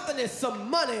a company some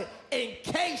money in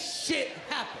case shit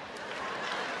happens.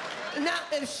 Now,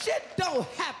 if shit don't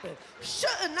happen,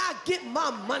 shouldn't I get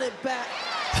my money back?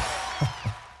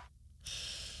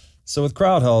 So with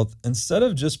CrowdHealth, instead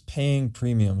of just paying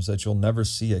premiums that you'll never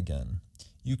see again,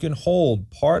 you can hold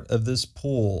part of this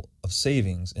pool of of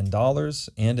savings in dollars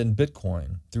and in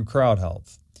Bitcoin through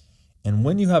CrowdHealth. And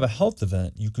when you have a health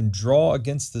event, you can draw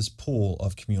against this pool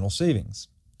of communal savings.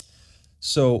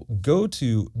 So go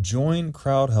to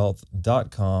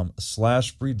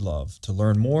joincrowdhealth.com/breedlove to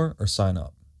learn more or sign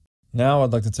up. Now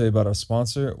I'd like to tell you about our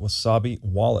sponsor, Wasabi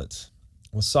Wallet.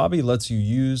 Wasabi lets you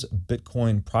use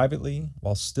Bitcoin privately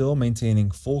while still maintaining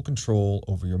full control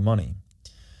over your money.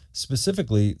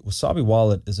 Specifically, Wasabi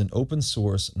Wallet is an open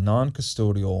source,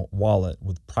 non-custodial wallet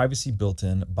with privacy built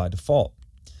in by default.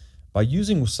 By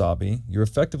using Wasabi, you're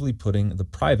effectively putting the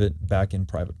private back in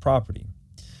private property.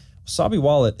 Wasabi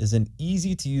Wallet is an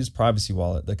easy-to-use privacy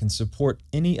wallet that can support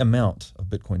any amount of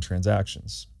Bitcoin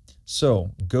transactions.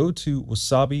 So go to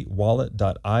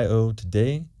wasabiwallet.io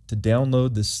today to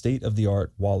download this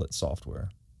state-of-the-art wallet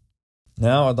software.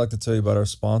 Now I'd like to tell you about our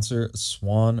sponsor,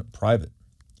 Swan Private.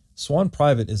 Swan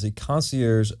Private is a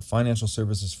concierge financial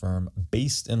services firm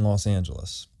based in Los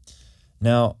Angeles.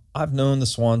 Now, I've known the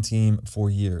Swan team for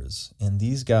years, and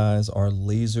these guys are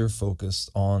laser focused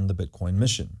on the Bitcoin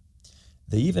mission.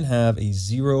 They even have a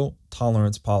zero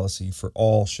tolerance policy for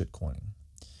all shitcoining.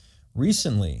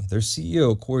 Recently, their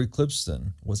CEO, Cory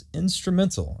Klippsten, was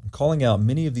instrumental in calling out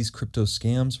many of these crypto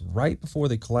scams right before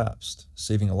they collapsed,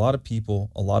 saving a lot of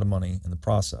people a lot of money in the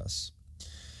process.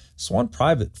 Swan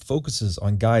Private focuses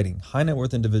on guiding high net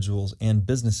worth individuals and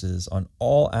businesses on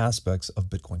all aspects of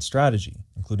Bitcoin strategy,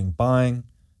 including buying,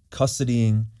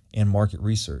 custodying, and market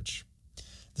research.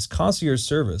 This concierge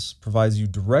service provides you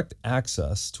direct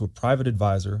access to a private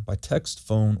advisor by text,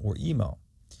 phone, or email.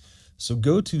 So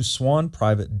go to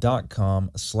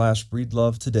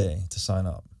swanprivate.com/breedlove today to sign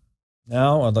up.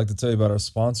 Now I'd like to tell you about our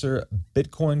sponsor,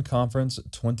 Bitcoin Conference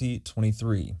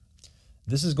 2023.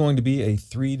 This is going to be a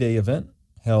 3-day event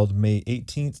held May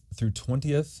 18th through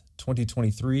 20th,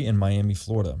 2023 in Miami,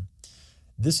 Florida.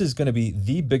 This is going to be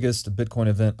the biggest Bitcoin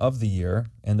event of the year,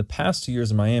 and the past 2 years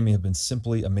in Miami have been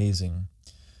simply amazing.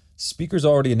 Speakers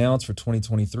already announced for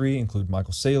 2023 include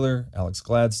Michael Saylor, Alex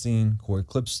Gladstein, Cory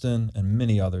Klippsten, and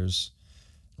many others.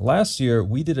 Last year,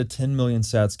 we did a 10 million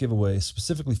sats giveaway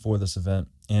specifically for this event,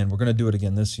 and we're going to do it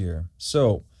again this year.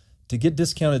 So to get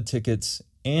discounted tickets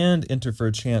and enter for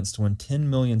a chance to win 10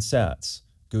 million sats,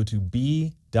 go to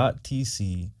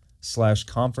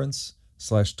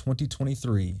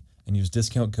b.tc/conference/2023 and use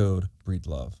discount code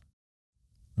Breedlove.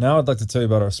 Now I'd like to tell you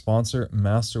about our sponsor,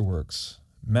 Masterworks.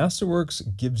 Masterworks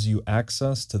gives you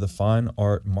access to the fine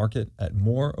art market at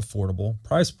more affordable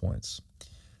price points.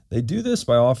 They do this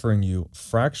by offering you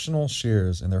fractional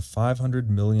shares in their $500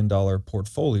 million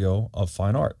portfolio of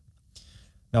fine art.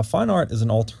 Now, fine art is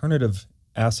an alternative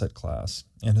asset class,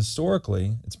 and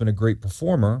historically, it's been a great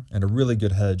performer and a really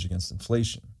good hedge against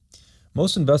inflation.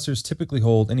 Most investors typically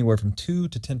hold anywhere from 2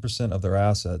 to 10% of their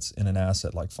assets in an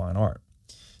asset like fine art.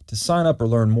 To sign up or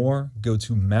learn more, go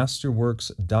to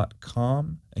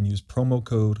masterworks.com and use promo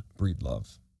code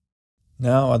Breedlove.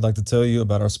 Now, I'd like to tell you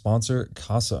about our sponsor,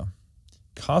 Casa.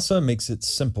 Casa makes it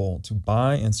simple to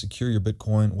buy and secure your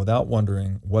Bitcoin without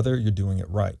wondering whether you're doing it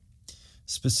right.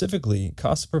 Specifically,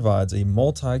 Casa provides a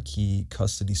multi-key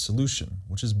custody solution,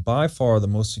 which is by far the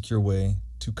most secure way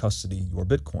to custody your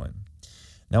Bitcoin.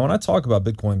 Now, when I talk about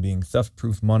Bitcoin being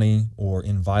theft-proof money or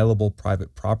inviolable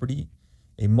private property,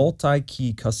 a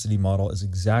multi-key custody model is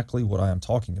exactly what I am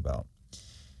talking about.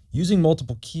 Using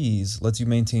multiple keys lets you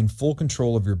maintain full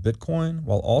control of your Bitcoin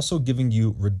while also giving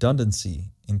you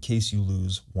redundancy in case you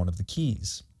lose one of the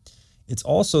keys. It's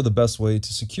also the best way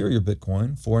to secure your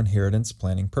Bitcoin for inheritance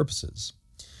planning purposes.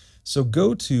 So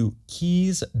go to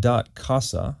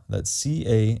keys.casa, that's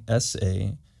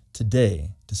C-A-S-A,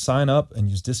 today to sign up and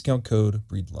use discount code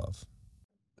Breedlove.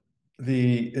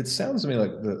 It sounds to me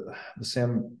like the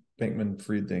Sam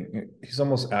Bankman-Fried thing, he's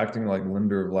almost acting like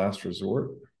lender of last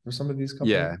resort for some of these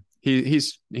companies. Yeah,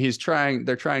 he's trying.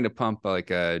 They're trying to pump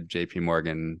like a JP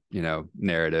Morgan,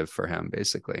 narrative for him,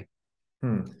 basically.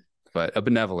 But a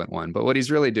benevolent one. But what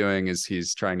he's really doing is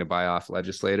he's trying to buy off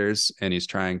legislators, and he's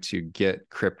trying to get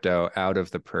crypto out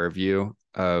of the purview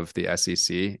of the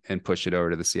SEC and push it over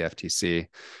to the CFTC.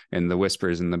 And the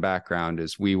whispers in the background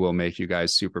is, we will make you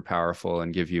guys super powerful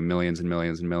and give you millions and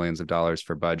millions and millions of dollars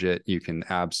for budget. You can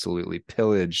absolutely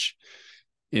pillage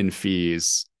in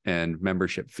fees and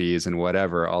membership fees and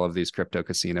whatever, all of these crypto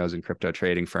casinos and crypto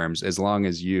trading firms, as long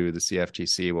as you, the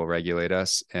CFTC, will regulate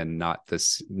us and not the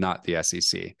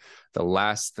SEC. The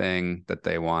last thing that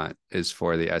they want is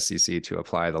for the SEC to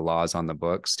apply the laws on the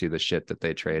books to the shit that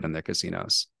they trade in their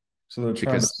casinos. So they're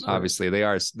trying because obviously they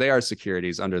are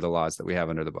securities under the laws that we have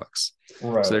under the books.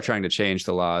 Right. So they're trying to change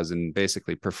the laws and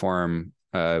basically perform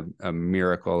a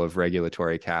miracle of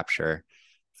regulatory capture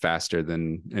faster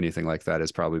than anything like that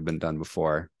has probably been done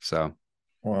before. So,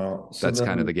 wow. So that's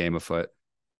kind of the game afoot.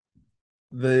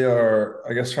 They are,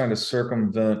 I guess, trying to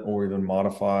circumvent or even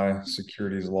modify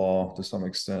securities law to some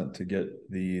extent to get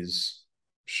these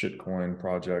shitcoin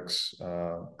projects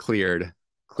cleared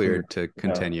to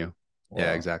continue. Wow.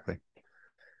 Yeah, exactly.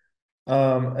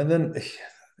 And then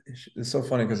it's so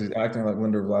funny because he's acting like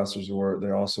lender of last resort.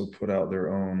 They also put out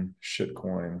their own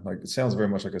shitcoin. Like, it sounds very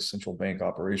much like a central bank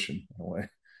operation in a way.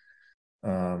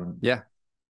 Yeah.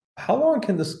 How long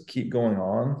can this keep going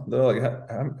on though? Like,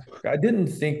 I didn't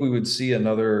think we would see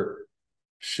another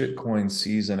shitcoin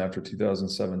season after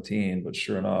 2017, but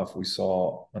sure enough, we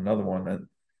saw another one.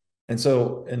 And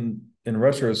so in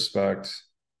retrospect,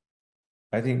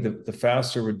 I think the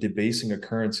faster we're debasing a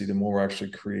currency, the more we're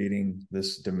actually creating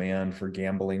this demand for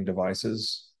gambling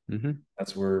devices. Mm-hmm.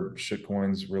 That's where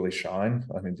shitcoins really shine.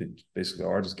 I mean, they basically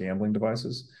are just gambling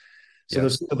devices. So Yeah.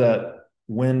 there's that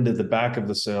wind at the back of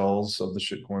the sails of the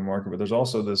shitcoin market, but there's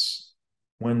also this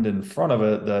wind in front of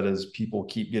it that is people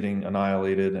keep getting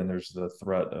annihilated, and there's the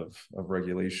threat of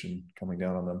regulation coming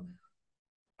down on them.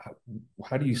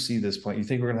 How do you see this playing? You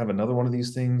think we're going to have another one of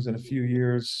these things in a few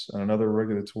years, and another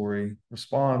regulatory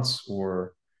response,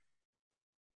 or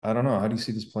I don't know. How do you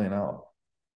see this playing out?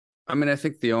 I mean, I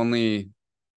think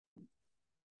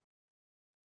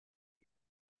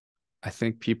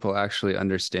people actually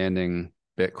understanding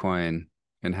Bitcoin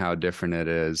and how different it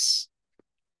is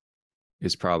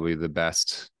probably the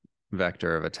best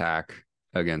vector of attack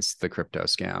against the crypto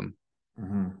scam.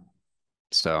 Mm-hmm.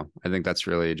 So I think that's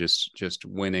really just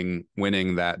winning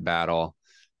that battle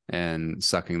and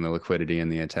sucking the liquidity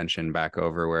and the attention back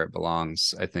over where it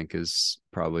belongs, I think is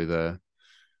probably the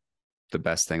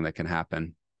best thing that can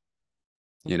happen.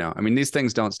 You know, I mean, these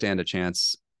things don't stand a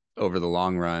chance over the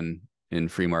long run in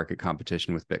free market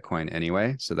competition with Bitcoin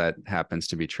anyway. So that happens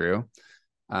to be true.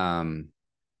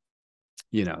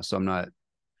 You know, so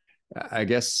I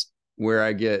guess where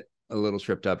I get a little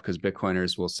tripped up, because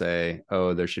Bitcoiners will say,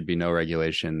 oh, there should be no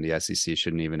regulation. The SEC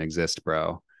shouldn't even exist,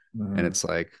 bro. Mm-hmm. And it's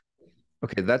like,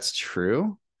 okay, that's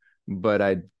true, but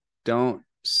I don't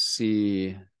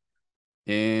see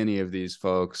any of these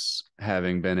folks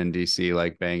having been in DC,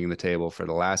 like banging the table for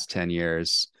the last 10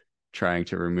 years, trying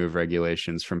to remove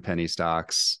regulations from penny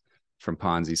stocks, from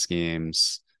Ponzi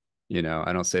schemes. You know,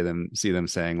 I don't see them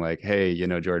saying like, hey, you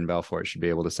know, Jordan Belfort should be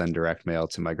able to send direct mail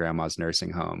to my grandma's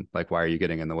nursing home. Like, why are you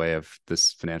getting in the way of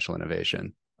this financial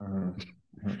innovation?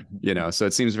 You know, so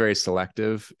it seems very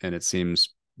selective, and it seems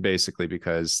basically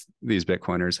because these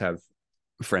Bitcoiners have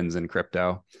friends in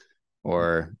crypto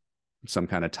or some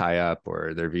kind of tie up,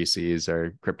 or their VCs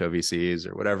or crypto VCs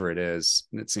or whatever it is.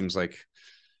 And it seems like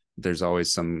there's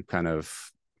always some kind of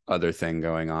other thing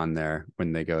going on there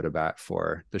when they go to bat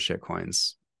for the shit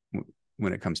coins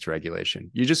when it comes to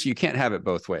regulation. You can't have it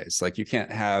both ways. Like, you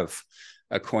can't have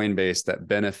a Coinbase that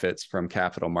benefits from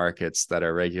capital markets that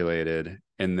are regulated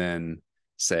and then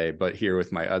say, but here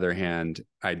with my other hand,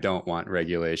 I don't want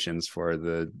regulations for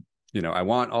the, you know, I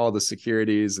want all the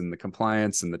securities and the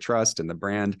compliance and the trust and the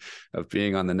brand of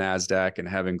being on the NASDAQ and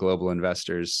having global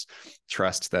investors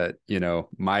trust that, you know,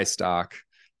 my stock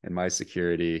and my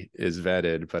security is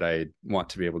vetted, but I want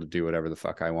to be able to do whatever the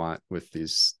fuck I want with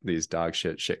these dog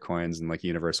shit coins and like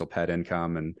universal pet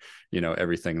income and, you know,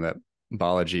 everything that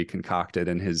Balaji concocted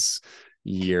in his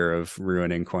year of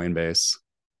ruining Coinbase.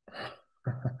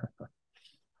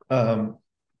 Yeah,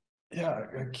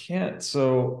 I can't.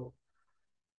 So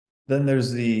then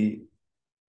there's the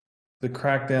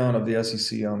crackdown of the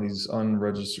SEC on these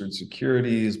unregistered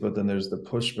securities, but then there's the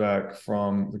pushback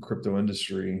from the crypto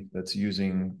industry that's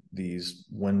using these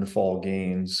windfall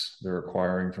gains they're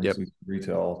acquiring from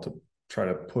retail to try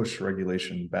to push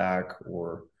regulation back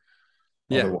or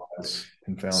otherwise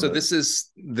confound so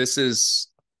it.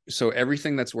 So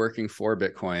everything that's working for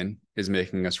Bitcoin is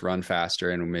making us run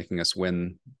faster and making us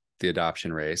win the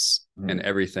adoption race. And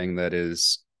everything that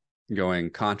is going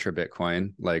contra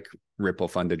Bitcoin, like Ripple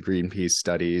funded Greenpeace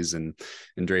studies and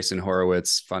Andreessen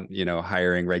Horowitz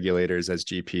hiring regulators as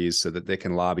GPs so that they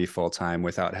can lobby full time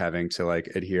without having to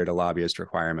like adhere to lobbyist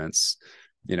requirements.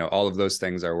 You know, all of those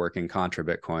things are working contra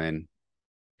Bitcoin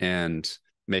and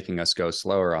making us go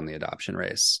slower on the adoption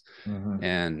race.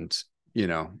 And, you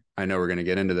know, I know we're going to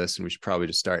get into this and we should probably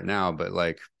just start now, but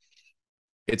like,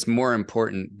 it's more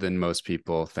important than most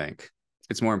people think.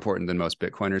 It's more important than most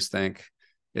Bitcoiners think.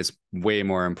 It's way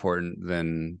more important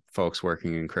than folks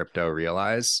working in crypto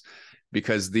realize,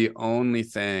 because the only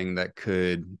thing that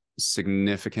could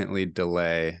significantly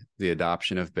delay the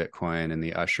adoption of Bitcoin and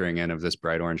the ushering in of this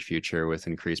bright orange future with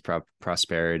increased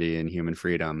prosperity and human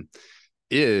freedom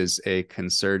is a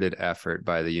concerted effort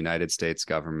by the United States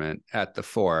government at the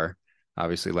fore,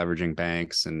 obviously leveraging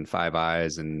banks and Five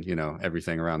Eyes and, you know,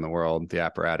 everything around the world, the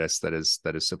apparatus that is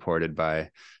supported by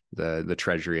the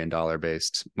treasury and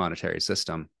dollar-based monetary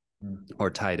system, or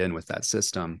tied in with that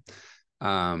system,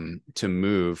 to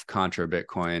move contra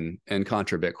Bitcoin and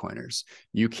contra Bitcoiners.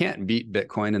 You can't beat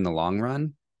Bitcoin in the long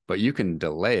run, but you can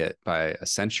delay it by a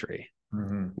century.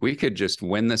 We could just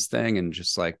win this thing and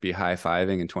just like be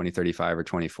high-fiving in 2035 or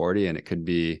 2040, and it could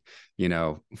be, you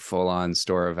know, full-on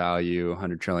store of value,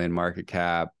 100 trillion market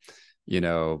cap, you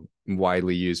know,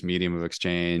 widely used medium of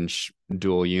exchange,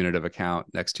 dual unit of account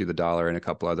next to the dollar and a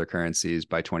couple other currencies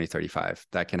by 2035.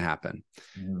 That can happen.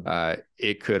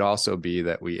 It could also be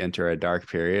that we enter a dark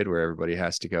period where everybody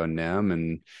has to go NIM,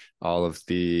 and all of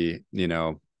the, you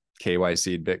know,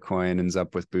 KYC Bitcoin ends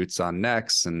up with boots on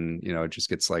necks, and, you know, it just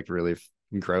gets like really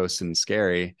gross and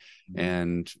scary.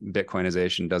 And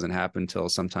Bitcoinization doesn't happen until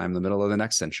sometime in the middle of the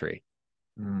next century.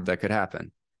 That could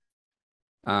happen.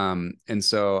 And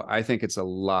so I think it's a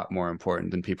lot more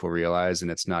important than people realize. And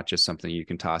it's not just something you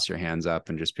can toss your hands up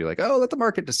and just be like, oh, let the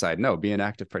market decide. No, be an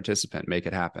active participant, make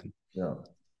it happen. Yeah.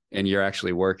 And you're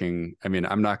actually working. I mean,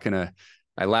 I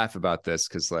laugh about this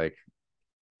because like,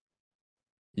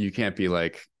 you can't be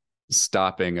like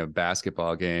stopping a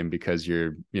basketball game because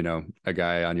you're, you know, a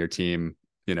guy on your team,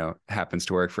 you know, happens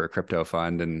to work for a crypto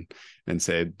fund and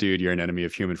say, dude, you're an enemy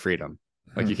of human freedom.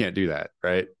 Like you can't do that,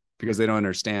 right? Because they don't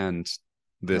understand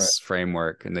this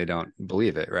framework and they don't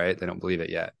believe it, right? They don't believe it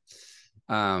yet.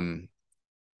 But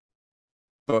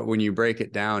when you break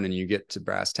it down and you get to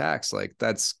brass tacks, like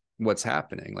that's what's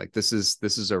happening. Like this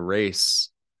is a race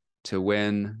to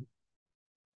win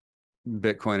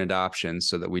Bitcoin adoption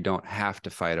so that we don't have to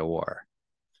fight a war.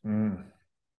 You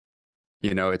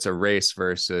know, it's a race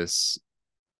versus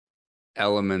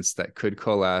elements that could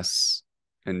coalesce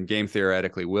and game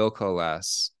theoretically will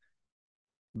coalesce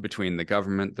between the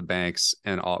government, the banks,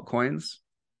 and altcoins,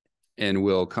 and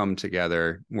will come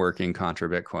together working contra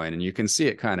Bitcoin. And you can see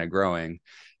it kind of growing.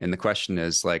 And the question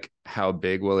is like, how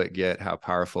big will it get? How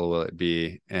powerful will it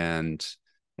be? And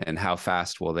how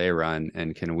fast will they run?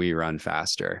 And can we run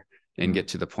faster and get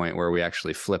to the point where we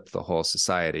actually flip the whole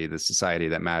society, the society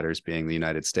that matters being the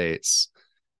United States,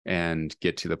 and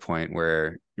get to the point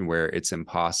where it's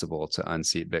impossible to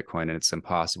unseat Bitcoin and it's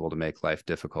impossible to make life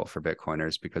difficult for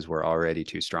Bitcoiners because we're already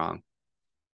too strong.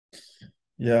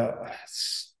 Yeah.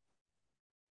 It's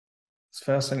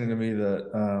fascinating to me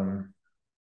that,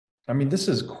 I mean, this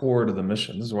is core to the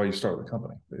mission. This is why you start the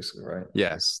company, basically, right?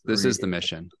 Yes, this is the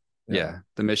mission. Yeah.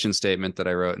 The mission statement that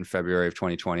I wrote in February of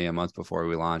 2020, a month before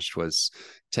we launched, was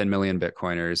 10 million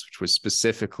Bitcoiners, which was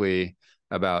specifically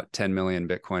about 10 million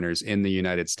Bitcoiners in the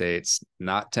United States,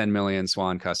 not 10 million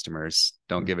Swan customers.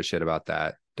 Don't give a shit about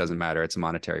that. Doesn't matter. It's a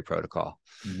monetary protocol.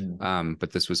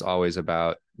 But this was always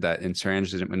about that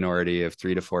intransigent minority of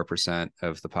 3 to 4%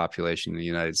 of the population in the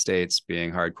United States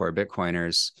being hardcore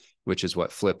Bitcoiners, which is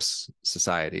what flips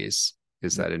societies,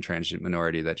 is that intransigent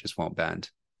minority that just won't bend.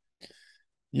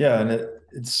 Yeah. And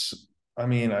it's, I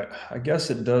mean, I guess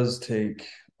it does take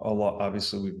a lot.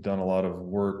 Obviously, we've done a lot of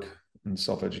work and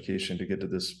self-education to get to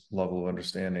this level of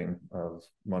understanding of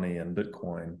money and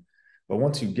Bitcoin. But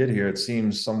once you get here, it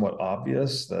seems somewhat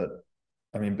obvious that,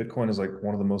 I mean, Bitcoin is like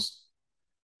one of the most,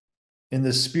 in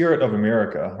the spirit of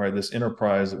America, right? This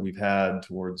enterprise that we've had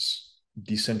towards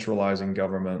decentralizing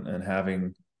government and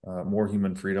having more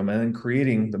human freedom and then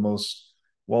creating the most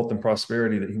wealth and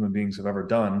prosperity that human beings have ever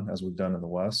done, as we've done in the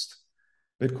West.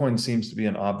 Bitcoin seems to be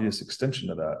an obvious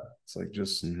extension of that. It's like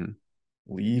just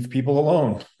leave people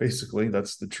alone. Basically,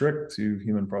 that's the trick to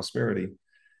human prosperity.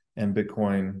 And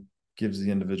Bitcoin gives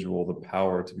the individual the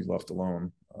power to be left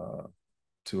alone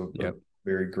to a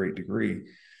very great degree.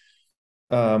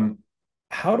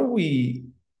 How do we?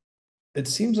 It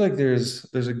seems like there's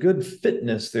a good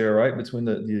fitness there, right, between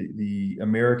the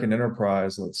American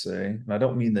enterprise, let's say, and I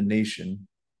don't mean the nation.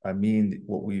 I mean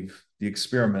the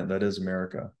experiment that is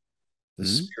America, the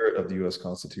spirit of the U.S.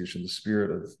 Constitution, the spirit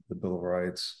of the Bill of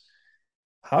Rights.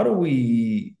 How do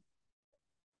we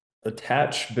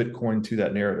attach Bitcoin to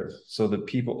that narrative so that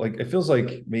people, like, it feels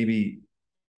like maybe,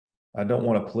 I don't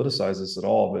want to politicize this at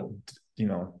all, but, you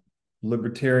know,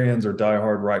 libertarians or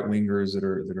diehard right wingers that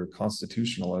are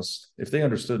constitutionalists, if they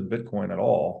understood Bitcoin at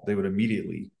all, they would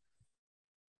immediately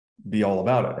be all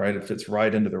about it, right? It fits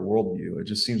right into their worldview. It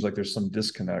just seems like there's some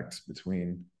disconnect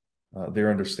between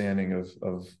their understanding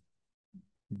of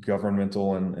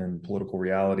governmental and political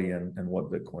reality and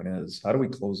what Bitcoin is. How do we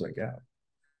close that gap?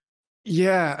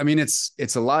 Yeah, I mean,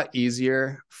 it's a lot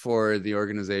easier for the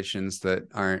organizations that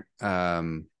aren't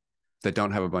that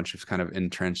don't have a bunch of kind of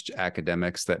entrenched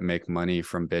academics that make money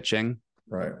from bitching.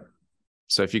 Right.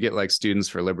 So if you get like Students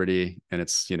for Liberty, and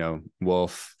it's, you know,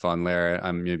 Wolf von Laer,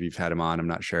 maybe you've had him on, I'm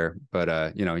not sure,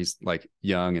 but you know, he's like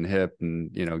young and hip and,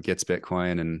 you know, gets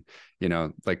Bitcoin, and, you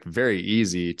know, like very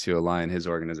easy to align his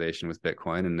organization with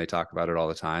Bitcoin, and they talk about it all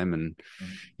the time. And,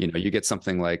 you know, you get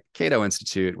something like Cato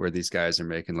Institute, where these guys are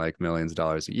making like millions of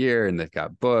dollars a year, and they've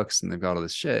got books and they've got all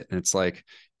this shit. And it's like,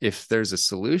 if there's a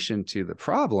solution to the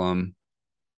problem,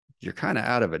 you're kind of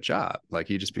out of a job.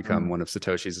 Like you just become one of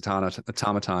Satoshi's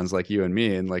automatons, like you and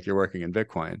me, and like you're working in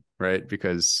Bitcoin, right?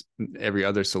 Because every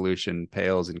other solution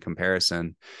pales in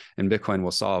comparison, and Bitcoin will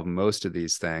solve most of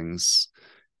these things,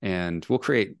 and we'll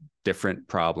create different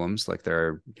problems. Like there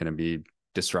are going to be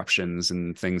disruptions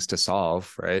and things to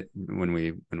solve, right? When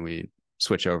we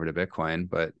switch over to Bitcoin,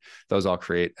 but those all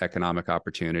create economic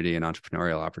opportunity and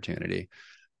entrepreneurial opportunity.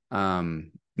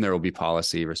 There will be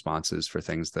policy responses for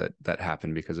things that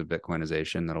happen because of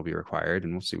Bitcoinization that'll be required,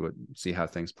 and we'll see how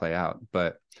things play out.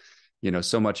 But, you know,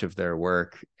 so much of their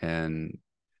work, and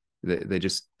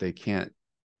they can't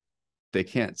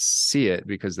see it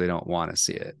because they don't want to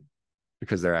see it,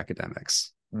 because they're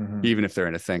academics. Even if they're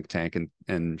in a think tank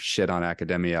and shit on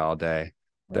academia all day,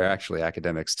 they're actually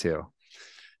academics too.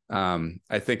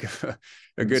 I think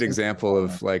a good example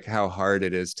of like how hard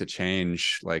it is to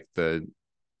change, like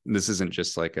this isn't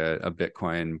just like a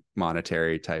Bitcoin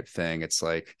monetary type thing. It's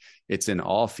like, it's in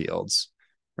all fields,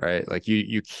 right? Like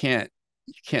you can't,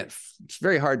 it's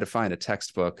very hard to find a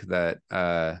textbook that,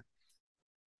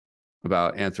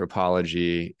 about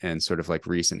anthropology and sort of like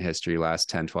recent history, last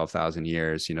 10, 12,000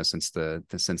 years, you know, since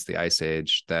the Ice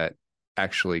Age, that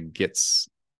actually gets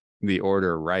the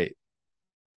order right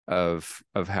of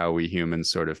how we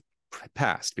humans sort of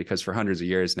past. Because for hundreds of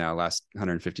years now, last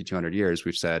 150, 200 years,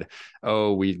 we've said,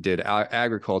 oh, we did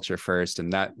agriculture first,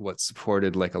 and that what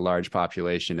supported like a large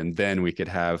population, and then we could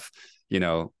have, you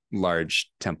know,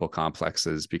 large temple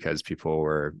complexes because people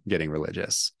were getting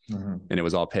religious, and it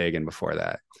was all pagan before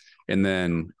that. And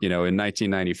then, you know, in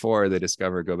 1994 they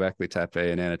discovered Göbekli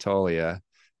Tepe in Anatolia,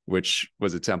 which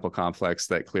was a temple complex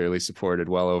that clearly supported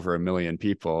well over 1 million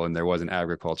people, and there wasn't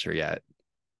agriculture yet.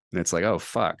 And it's like, oh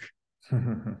fuck.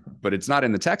 But it's not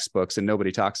in the textbooks, and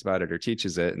nobody talks about it or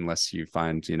teaches it unless you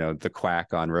find, you know, the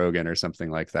quack on Rogan or something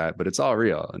like that. But it's all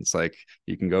real. And it's like,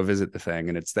 you can go visit the thing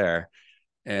and it's there.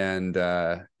 And,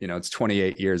 you know, it's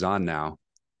 28 years on now.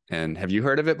 And have you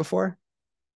heard of it before?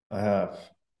 I have.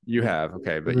 You have.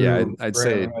 Okay. But yeah, I'd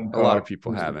say a lot of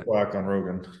people haven't. Quack on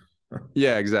Rogan.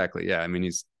 Yeah, exactly. Yeah. I mean,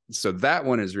 so that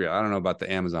one is real. I don't know about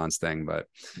the Amazons thing, but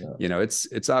you know,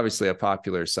 it's obviously a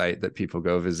popular site that people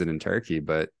go visit in Turkey,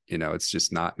 but you know, it's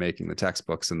just not making the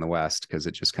textbooks in the West, because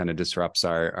it just kind of disrupts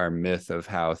our myth of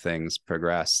how things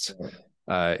progressed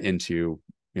into,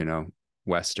 you know,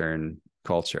 Western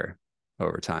culture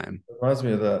over time. It reminds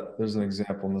me of that. There's an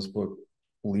example in this book,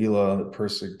 Leela, that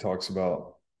Persig talks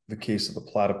about the case of the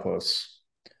platypus,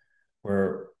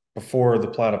 where before the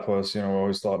platypus, you know, I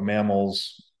always thought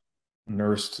mammals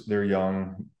nursed their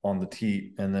young on the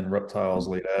teat, and then reptiles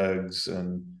laid eggs,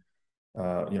 and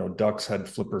you know, ducks had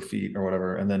flipper feet or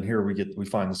whatever. And then here we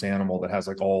find this animal that has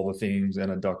like all the things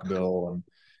and a duck bill, and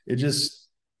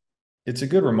it's a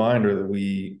good reminder that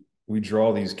we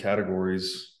draw these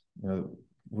categories. You know,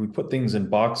 we put things in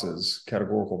boxes,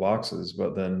 categorical boxes,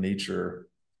 but then nature,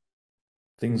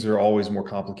 things are always more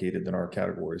complicated than our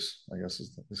categories, I guess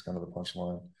is kind of the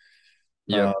punchline.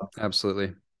 Yeah,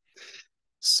 absolutely.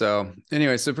 So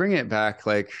anyway, so bringing it back,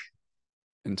 like,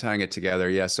 and tying it together.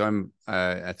 Yeah. So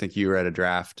I think you read a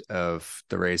draft of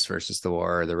The Race versus the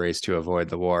War, or The Race to Avoid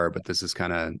the War, but this is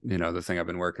kind of, you know, the thing I've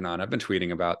been working on. I've been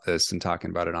tweeting about this and talking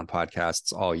about it on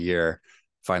podcasts all year.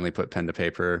 Finally put pen to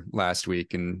paper last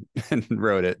week and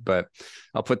wrote it, but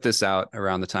I'll put this out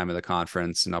around the time of the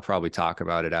conference, and I'll probably talk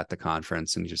about it at the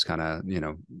conference and just kind of, you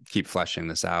know, keep fleshing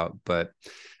this out. But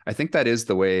I think that is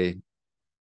the way.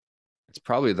 It's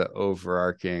probably the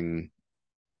overarching,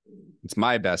 it's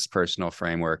my best personal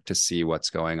framework to see what's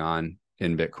going on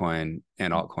in Bitcoin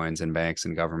and altcoins and banks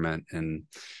and government and,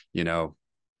 you know,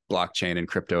 blockchain and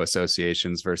crypto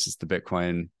associations versus the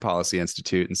Bitcoin Policy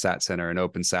Institute and Sat Center and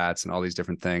Open Sats and all these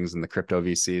different things, and the crypto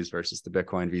VCs versus the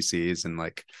Bitcoin VCs, and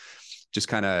like just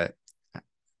kind of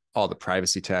all the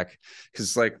privacy tech.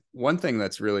 Because like one thing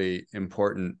that's really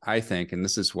important, I think, and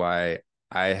this is why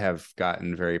I have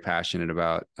gotten very passionate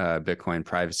about Bitcoin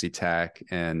privacy tech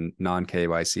and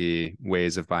non-KYC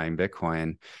ways of buying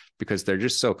Bitcoin, because they're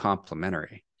just so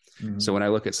complementary. So when I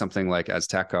look at something like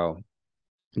Azteco,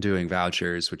 doing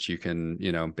vouchers, which you can,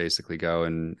 basically go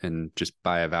and just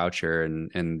buy a voucher,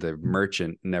 and the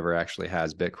merchant never actually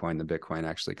has Bitcoin. The Bitcoin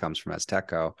actually comes from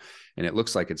Azteco. And it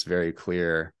looks like it's very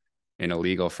clear in a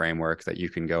legal framework that you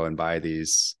can go and buy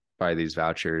these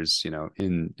vouchers,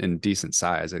 in decent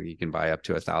size. I think you can buy up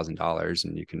to $1,000,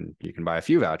 and you can buy a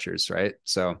few vouchers, right?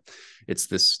 So it's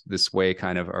this way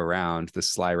kind of around,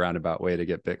 this sly roundabout way to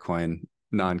get Bitcoin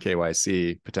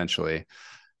non-KYC potentially,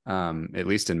 at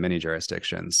least in many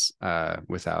jurisdictions,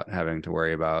 without having to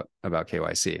worry about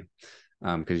KYC,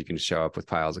 because you can show up with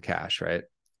piles of cash, right?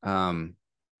 And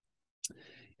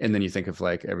then you think of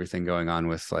like everything going on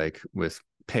with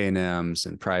paynims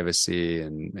and privacy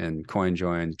and coin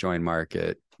joins, join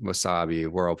market, Wasabi,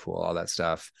 Whirlpool, all that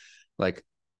stuff. Like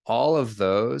all of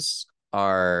those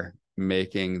are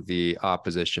making the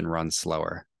opposition run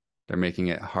slower. They're making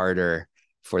it harder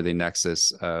for the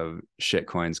nexus of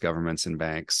shitcoins, governments, and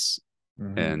banks,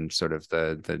 and sort of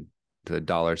the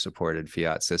dollar supported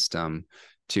fiat system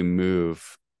to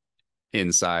move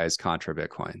in size contra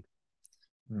Bitcoin.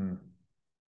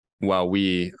 While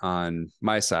we, on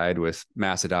my side, with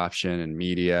mass adoption and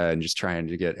media and just trying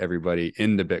to get everybody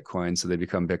into Bitcoin so they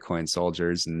become Bitcoin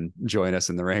soldiers and join us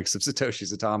in the ranks of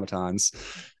Satoshi's automatons,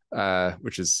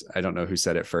 which is, I don't know who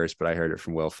said it first, but I heard it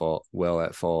from Will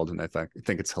at Fold, and I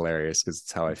think it's hilarious because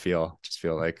it's how I feel. Just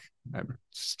feel like I'm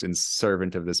just in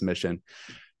servant of this mission.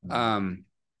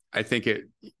 I think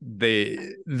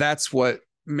that's what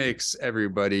makes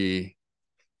everybody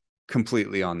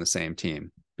completely on the same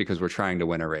team, because we're trying to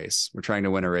win a race. We're trying to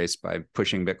win a race by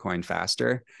pushing Bitcoin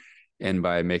faster and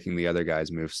by making the other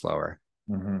guys move slower.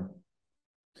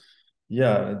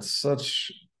 Yeah, it's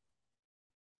such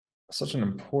an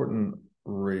important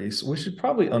race. We should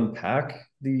probably unpack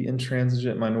the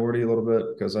intransigent minority a little bit,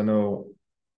 because I know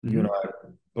you and I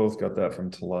both got that from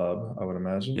Taleb, I would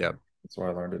imagine. Yep. That's where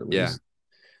I learned it, at Yeah. least.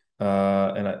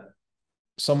 And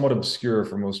somewhat obscure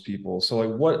for most people. So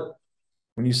like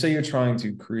when you say you're trying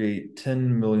to create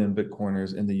 10 million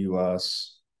Bitcoiners in the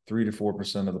US, 3 to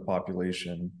 4% of the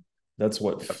population, that's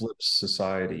what flips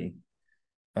society.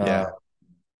 Yeah.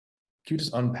 Can you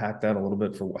just unpack that a little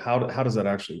bit for how does that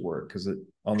actually work? Because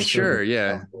on the Sure, surface,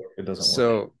 yeah. it doesn't work.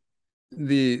 So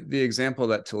the example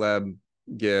that Taleb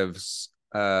gives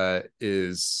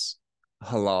is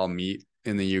halal meat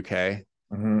in the UK.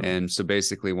 And so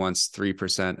basically once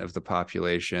 3% of the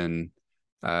population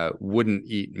wouldn't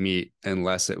eat meat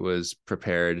unless it was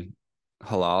prepared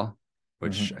halal,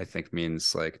 which I think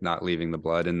means like not leaving the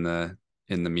blood in the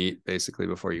meat basically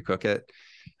before you cook it.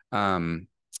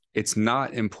 It's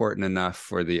not important enough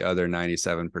for the other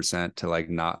 97% to like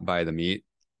not buy the meat.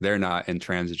 They're not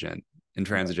intransigent.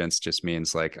 Intransigence just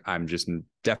means like, I'm just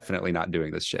definitely not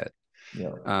doing this shit.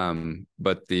 Yeah.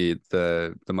 But the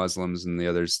Muslims and the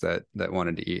others that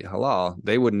wanted to eat halal,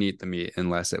 they wouldn't eat the meat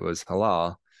unless it was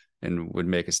halal and would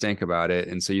make a stink about it.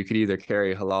 And so you could either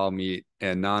carry halal meat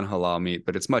and non-halal meat,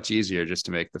 but it's much easier just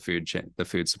to make the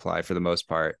food supply for the most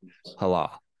part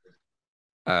halal,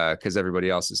 because everybody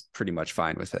else is pretty much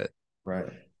fine with it. Right.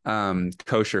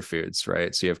 Kosher foods,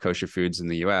 right? So you have kosher foods in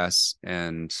the US,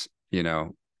 and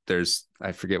there's,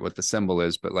 I forget what the symbol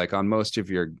is, but like on most of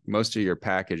your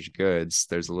packaged goods,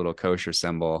 there's a little kosher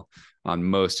symbol on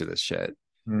most of this shit.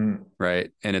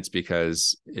 Right. And it's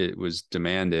because it was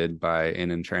demanded by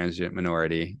an intransigent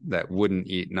minority that wouldn't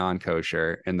eat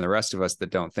non-kosher. And the rest of us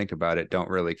that don't think about it don't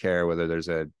really care whether there's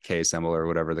a K symbol or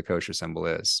whatever the kosher symbol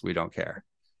is. We don't care.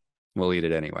 We'll eat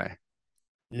it anyway.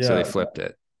 Yeah. So they flipped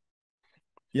it.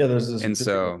 Yeah. There's this. And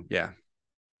so, yeah.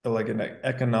 Like an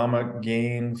economic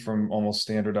gain from almost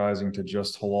standardizing to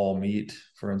just halal meat,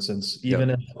 for instance, even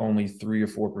if only 3 or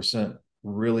 4%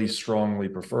 really strongly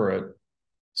prefer it,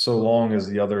 so long as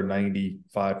the other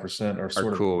 95% are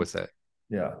sort of cool with it.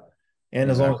 Yeah.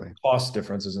 And as long as the cost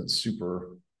difference isn't super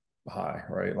high,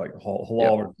 right? Like halal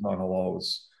or non-halal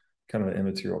was kind of an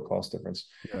immaterial cost difference.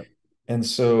 And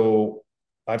so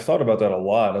I've thought about that a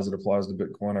lot as it applies to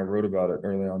Bitcoin. I wrote about it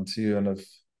early on too. And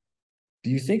do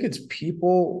you think it's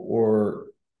people or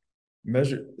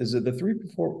is it the 3 to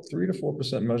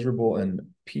 4% measurable in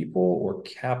people or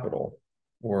capital,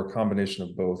 or a combination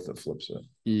of both that flips it?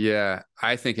 Yeah,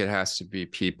 I think it has to be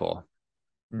people,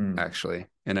 actually.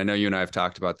 And I know you and I have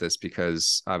talked about this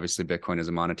because obviously Bitcoin is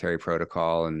a monetary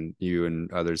protocol, and you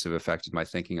and others have affected my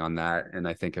thinking on that. And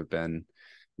I think have been,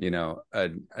 a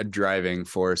driving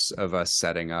force of us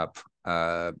setting up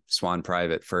Swan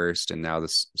Private first, and now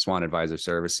the Swan Advisor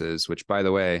Services, which, by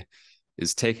the way,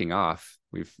 is taking off.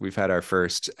 We've had our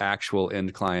first actual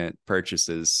end client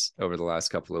purchases over the last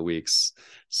couple of weeks,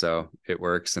 so it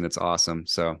works and it's awesome.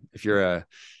 So if you're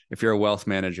if you're a wealth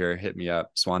manager, hit me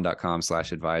up,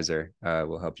 swan.com/advisor.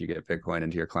 We'll help you get Bitcoin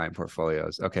into your client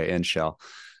portfolios. Okay. And shell.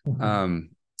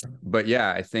 But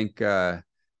yeah, I think it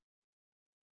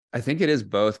is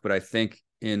both, but I think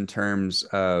in terms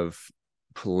of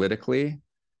politically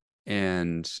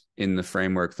and in the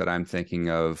framework that I'm thinking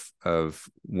of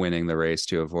winning the race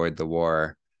to avoid the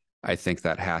war, I think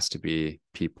that has to be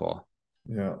people.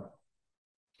 Yeah.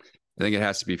 I think it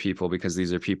has to be people, because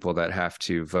these are people that have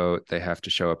to vote. They have to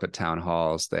show up at town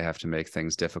halls. They have to make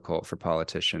things difficult for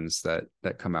politicians that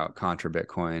come out contra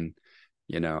Bitcoin.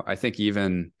 I think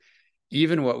even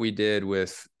what we did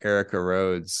with Erica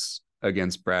Rhodes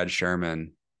against Brad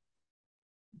Sherman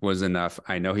was enough.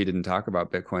 I know he didn't talk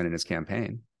about Bitcoin in his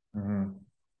campaign,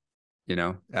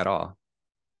 at all.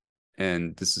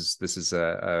 And this is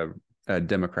a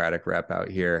Democratic rep out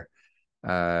here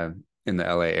in the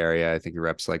LA area. I think he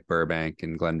reps like Burbank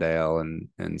and Glendale and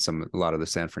a lot of the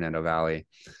San Fernando Valley.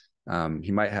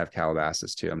 He might have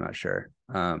Calabasas too. I'm not sure.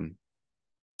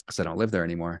 Because I don't live there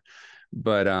anymore.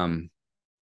 But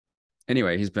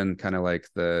anyway, he's been kind of like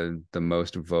the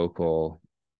most vocal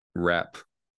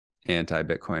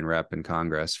anti-Bitcoin rep in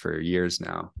Congress for years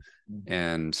now.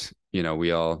 And,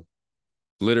 we all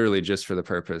literally just for the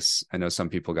purpose, I know some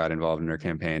people got involved in her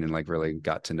campaign and like really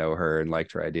got to know her and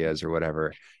liked her ideas or whatever.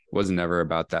 It wasn't ever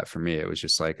about that for me. It was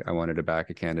just like, I wanted to back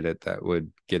a candidate that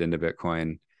would get into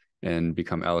Bitcoin and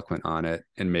become eloquent on it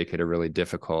and make it a really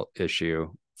difficult issue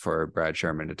for Brad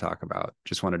Sherman to talk about.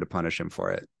 Just wanted to punish him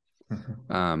for it.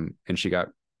 And she got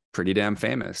pretty damn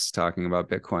famous talking about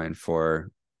Bitcoin for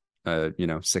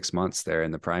 6 months there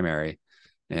in the primary,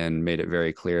 and made it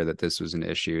very clear that this was an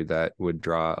issue that would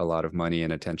draw a lot of money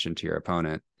and attention to your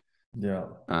opponent. Yeah.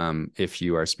 If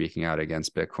you are speaking out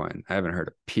against Bitcoin. I haven't heard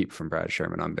a peep from Brad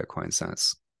Sherman on Bitcoin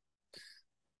since.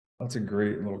 That's a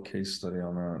great little case study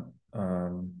on that.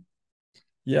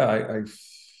 Yeah, I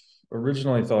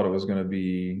originally thought it was going to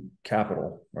be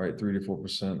capital, right? 3 to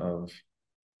 4% of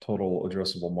total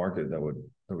addressable market that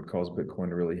would cause Bitcoin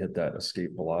to really hit that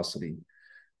escape velocity.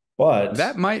 But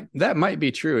that might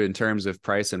be true in terms of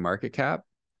price and market cap.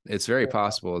 It's very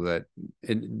possible that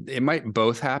it might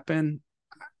both happen.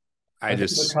 I think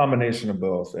it's a combination of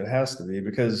both. It has to be,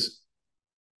 because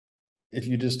if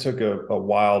you just took a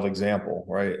wild example,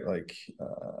 right? Like,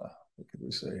 what could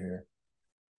we say here?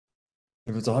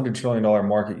 If it's $100 trillion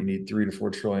market, you need $3 to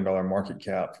 $4 trillion market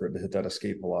cap for it to hit that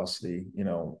escape velocity.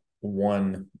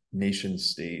 One nation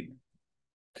state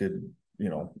could,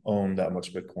 own that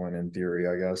much Bitcoin in theory,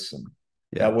 I guess. And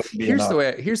yeah, that wouldn't be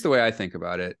here's the way I think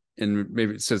about it. And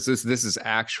maybe since this is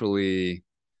actually,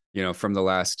 from the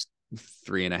last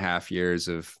 3.5 years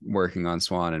of working on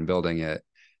Swan and building it,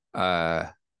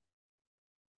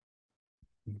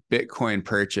 Bitcoin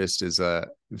purchased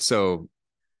so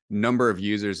number of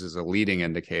users is a leading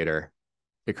indicator.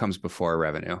 It comes before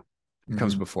revenue. It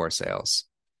comes before sales.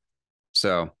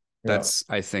 So that's,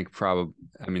 I think,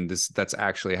 that's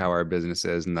actually how our business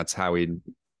is. And that's how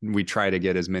we try to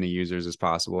get as many users as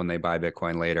possible, and they buy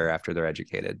Bitcoin later after they're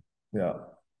educated. Yeah.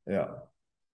 Yeah.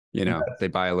 They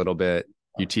buy a little bit,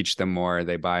 you teach them more,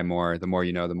 they buy more. The more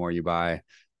you know, the more you buy.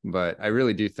 But I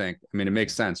really do think, it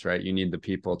makes sense, right? You need the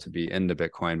people to be into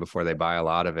Bitcoin before they buy a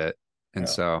lot of it. And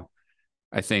so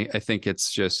I think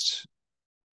it's just,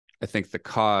 I think the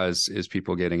cause is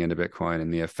people getting into Bitcoin,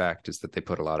 and the effect is that they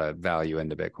put a lot of value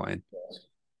into Bitcoin.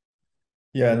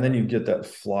 Yeah. And then you get that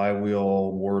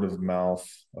flywheel word of mouth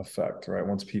effect, right?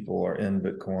 Once people are in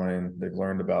Bitcoin, they've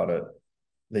learned about it,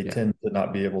 they tend to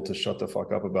not be able to shut the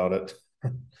fuck up about it.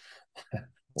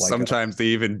 Sometimes they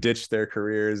even ditch their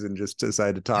careers and just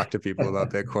decide to talk to people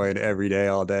about Bitcoin every day,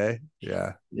 all day.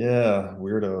 Yeah. Yeah.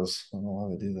 Weirdos. I don't know why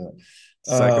they do that.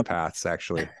 Psychopaths,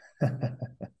 actually.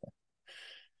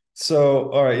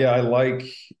 So, all right. Yeah. I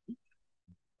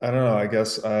don't know. I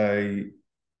guess I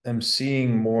am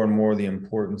seeing more and more the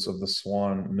importance of the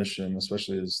Swan mission,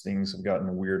 especially as things have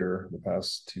gotten weirder the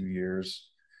past 2 years.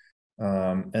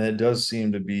 And it does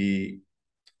seem to be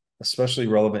especially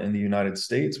relevant in the United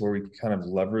States, where we can kind of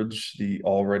leverage the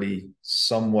already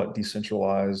somewhat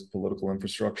decentralized political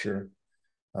infrastructure,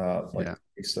 the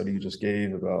case study you just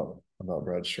gave about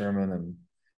Brad Sherman, and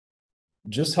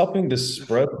just helping to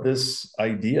spread this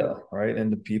idea, right,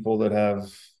 into people that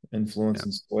have influence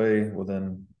and sway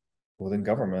within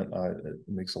government. It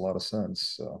makes a lot of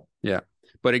sense. So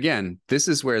but again, this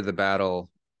is where the battle,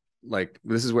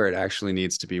 this is where it actually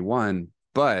needs to be won.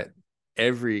 But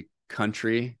every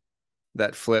country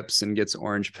that flips and gets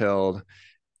orange pilled,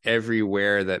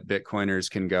 everywhere that Bitcoiners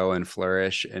can go and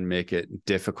flourish and make it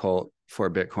difficult for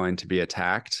Bitcoin to be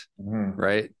attacked,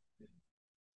 right,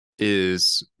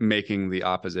 is making the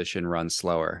opposition run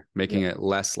slower, making it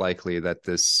less likely that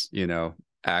this,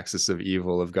 axis of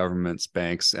evil of governments,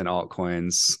 banks, and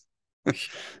altcoins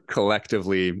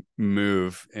collectively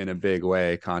move in a big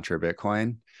way contra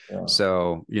Bitcoin. Yeah.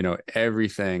 So,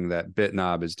 everything that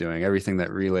BitNob is doing, everything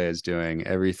that Relay is doing,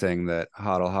 everything that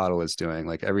HODL is doing,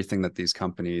 like everything that these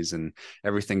companies and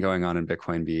everything going on in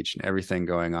Bitcoin Beach and everything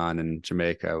going on in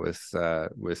Jamaica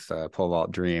with Pole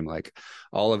Vault Dream, like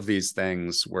all of these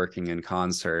things working in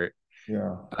concert,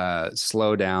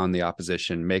 slow down the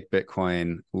opposition, make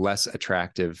Bitcoin less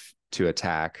attractive to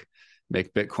attack,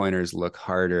 make Bitcoiners look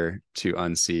harder to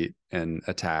unseat and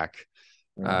attack.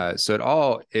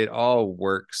 So it all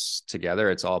works together.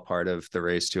 It's all part of the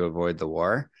race to avoid the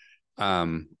war.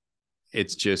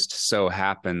 It's just so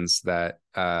happens that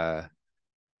the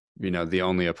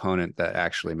only opponent that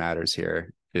actually matters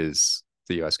here is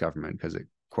the U.S. government, because it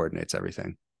coordinates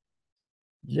everything.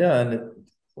 Yeah, and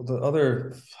the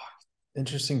other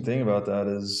interesting thing about that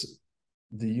is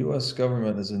the U.S.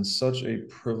 government is in such a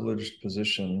privileged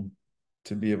position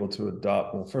to be able to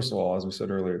adopt. Well, first of all, as we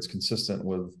said earlier, it's consistent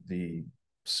with the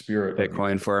spirit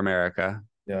Bitcoin for America.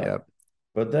 Yeah. Yep.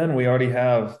 But then we already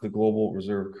have the global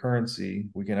reserve currency.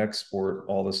 We can export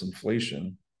all this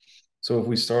inflation. So if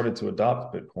we started to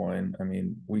adopt Bitcoin, I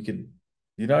mean, the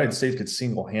United States could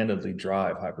single-handedly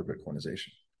drive hyper-Bitcoinization.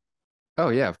 Oh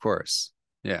yeah, of course.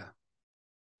 Yeah.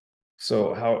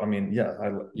 So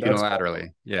unilaterally.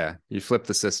 Yeah. You flip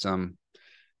the system,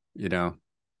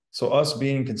 So us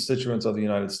being constituents of the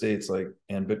United States,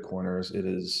 and Bitcoiners, it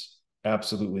is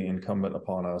absolutely incumbent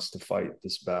upon us to fight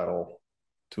this battle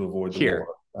to avoid the war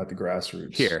at the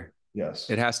grassroots. Here.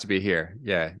 Yes. It has to be here.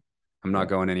 Yeah. I'm not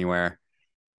going anywhere.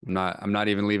 I'm not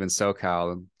even leaving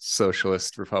SoCal,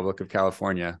 Socialist Republic of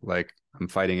California. Like, I'm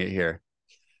fighting it here.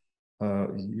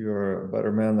 You're a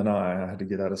better man than I. I had to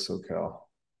get out of SoCal.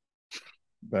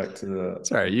 Back to the.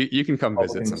 It's all right. You can come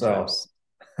visit sometimes.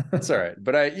 It's all right.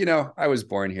 But I was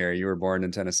born here. You were born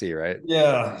in Tennessee, right?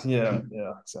 Yeah,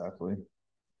 exactly.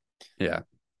 Yeah.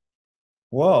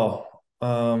 Well,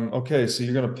 okay. So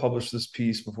you're going to publish this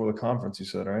piece before the conference, you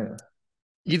said, right?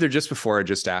 Either just before or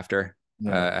just after.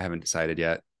 I haven't decided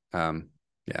yet.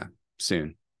 Yeah,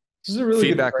 soon. This is a really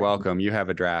feedback welcome. You have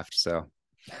a draft, so.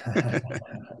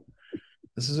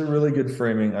 This is a really good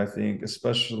framing, I think,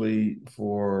 especially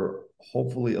for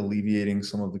hopefully alleviating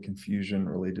some of the confusion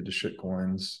related to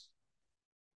shitcoins,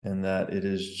 and that it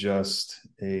is just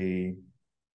it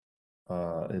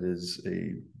is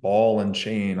a ball and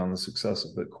chain on the success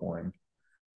of Bitcoin.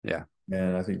 Yeah.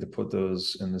 And I think to put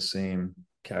those in the same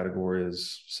category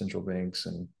as central banks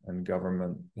and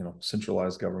government,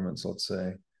 centralized governments, let's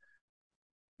say,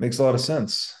 makes a lot of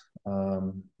sense.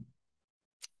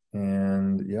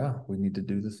 And yeah, we need to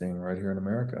do the thing right here in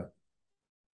America.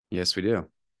 Yes, we do.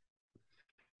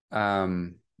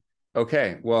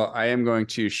 Okay, well, I am going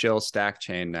to shill Stack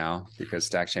Chain now, because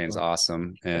Stack Chain is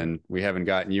awesome, and we haven't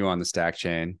gotten you on the Stack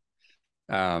Chain,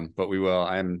 but we will.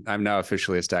 I'm now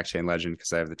officially a Stack Chain legend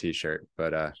because I have the T-shirt.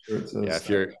 But yeah,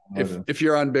 if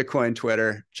you're on Bitcoin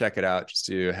Twitter, check it out. Just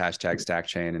do hashtag Stack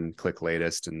Chain and click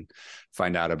latest and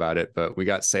find out about it. But we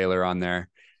got Sailor on there.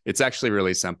 It's actually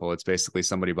really simple. It's basically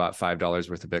somebody bought $5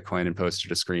 worth of Bitcoin and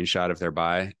posted a screenshot of their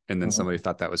buy. And then somebody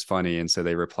thought that was funny. And so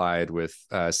they replied with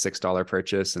a $6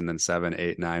 purchase and then 7,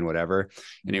 8, 9, whatever.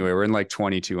 Anyway, we're in like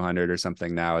 2,200 or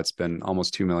something now. It's been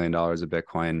almost $2 million of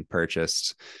Bitcoin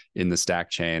purchased in the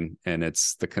Stack chain. And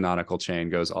it's the canonical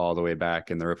chain goes all the way back,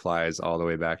 and the replies all the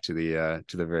way back to the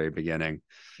very beginning.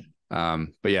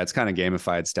 But yeah, it's kind of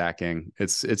gamified stacking.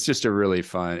 It's just a really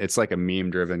fun, it's like a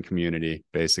meme driven community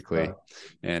basically.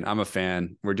 And I'm a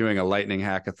fan. We're doing a lightning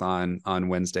hackathon on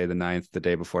Wednesday, the 9th, the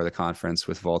day before the conference,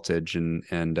 with Voltage and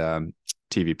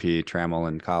TVP, Trammell,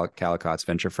 and Calicot's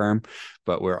venture firm.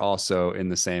 But we're also in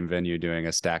the same venue doing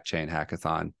a Stack Chain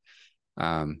hackathon.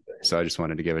 So I just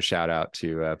wanted to give a shout out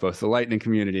to both the Lightning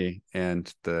community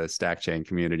and the Stack Chain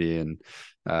community, and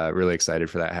really excited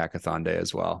for that hackathon day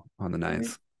as well on the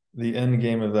 9th. The end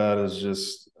game of that is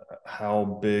just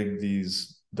how big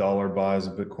these dollar buys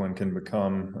of Bitcoin can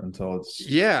become until it's.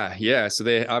 Yeah. So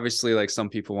they obviously, like, some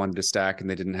people wanted to stack and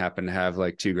they didn't happen to have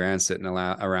like $2,000 sitting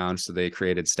around. So they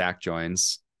created stack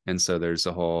joins. And so there's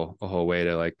a whole way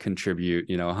to like contribute,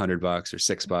 $100 or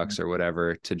 $6 or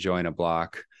whatever to join a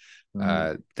block.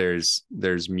 There's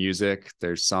music,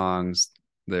 there's songs,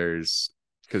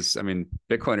 because I mean,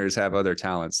 Bitcoiners have other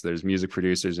talents. There's music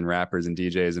producers and rappers and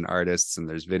DJs and artists, and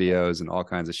there's videos and all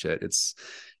kinds of shit.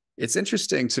 It's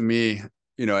interesting to me.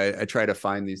 I try to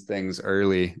find these things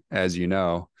early, as you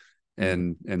know,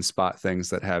 and spot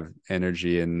things that have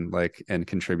energy and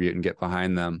contribute and get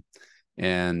behind them.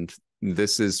 And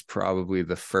this is probably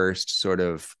the first sort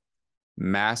of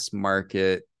mass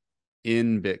market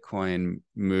in Bitcoin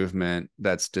movement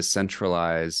that's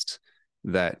decentralized,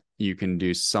 that you can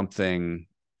do something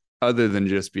other than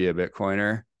just be a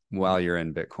Bitcoiner while you're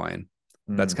in Bitcoin.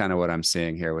 That's kind of what I'm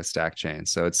seeing here with Stack Chain.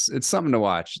 So it's something to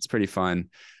watch. It's pretty fun.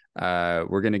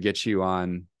 We're going to get you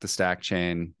on the Stack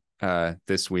Chain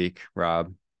this week,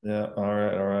 Rob. Yeah. All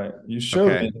right. You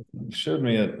showed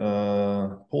me at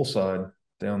Poolside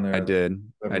down there. I did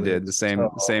the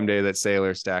same day that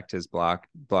Saylor stacked his block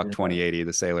 2080,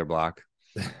 the Saylor block.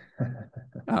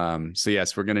 So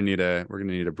yes, we're gonna need a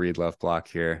Breedlove block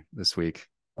here this week.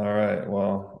 All right.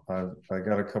 Well, I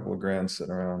got a couple of grand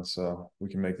sitting around, so we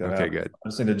can make that happen. Good. I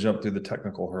just need to jump through the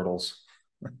technical hurdles.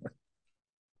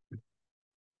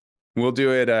 We'll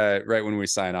do it right when we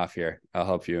sign off here. I'll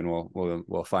help you, and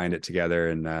we'll find it together,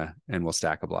 and we'll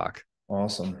stack a block.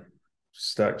 Awesome.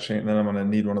 Stack Chain. Then I'm gonna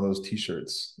need one of those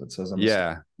T-shirts that says I'm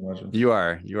you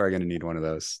are gonna need one of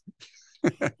those.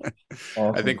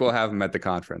 Awesome. I think we'll have them at the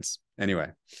conference anyway.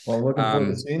 Well, I'm looking forward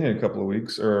to seeing you in a couple of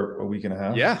weeks or a week and a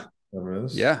half. Yeah.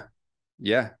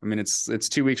 I mean, it's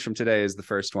 2 weeks from today is the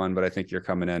first one, but I think you're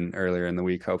coming in earlier in the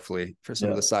week, hopefully, for some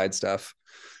of the side stuff.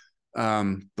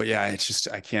 But yeah, it's just,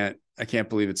 I can't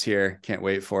believe it's here. Can't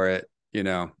wait for it.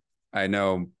 I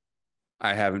know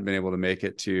I haven't been able to make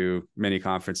it to many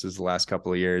conferences the last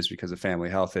couple of years because of family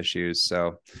health issues.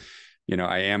 So,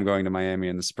 I am going to Miami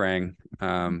in the spring.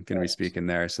 Going to be speaking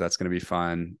there. So that's going to be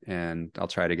fun. And I'll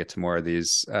try to get to more of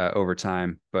these over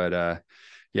time. But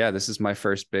yeah, this is my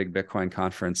first big Bitcoin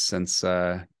conference since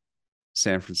San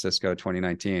Francisco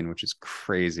 2019, which is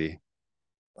crazy.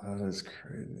 That is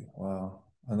crazy. Wow.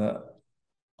 And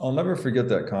I'll never forget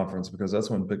that conference because that's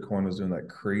when Bitcoin was doing that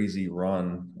crazy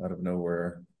run out of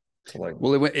nowhere to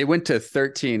it went to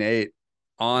 13.8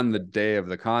 on the day of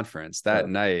the conference that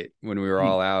night when we were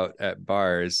all out at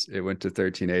bars. It went to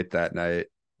 13.8 that night.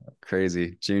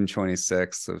 Crazy. June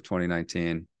 26th of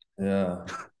 2019. Yeah.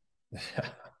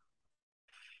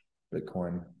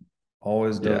 Bitcoin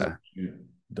always does what you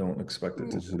don't expect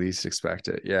it to do. Least expect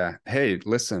it. Yeah. Hey,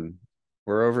 listen,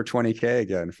 we're over 20K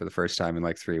again for the first time in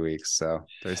like 3 weeks. So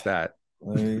there's that.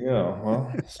 There you go.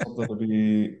 Well,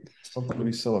 something to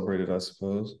be celebrated, I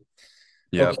suppose.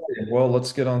 Yeah. Okay, well,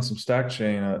 let's get on some Stack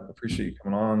Chain. I appreciate you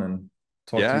coming on and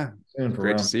talk to you soon for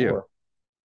Great round to see 4. you.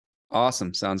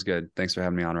 Awesome. Sounds good. Thanks for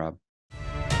having me on, Rob.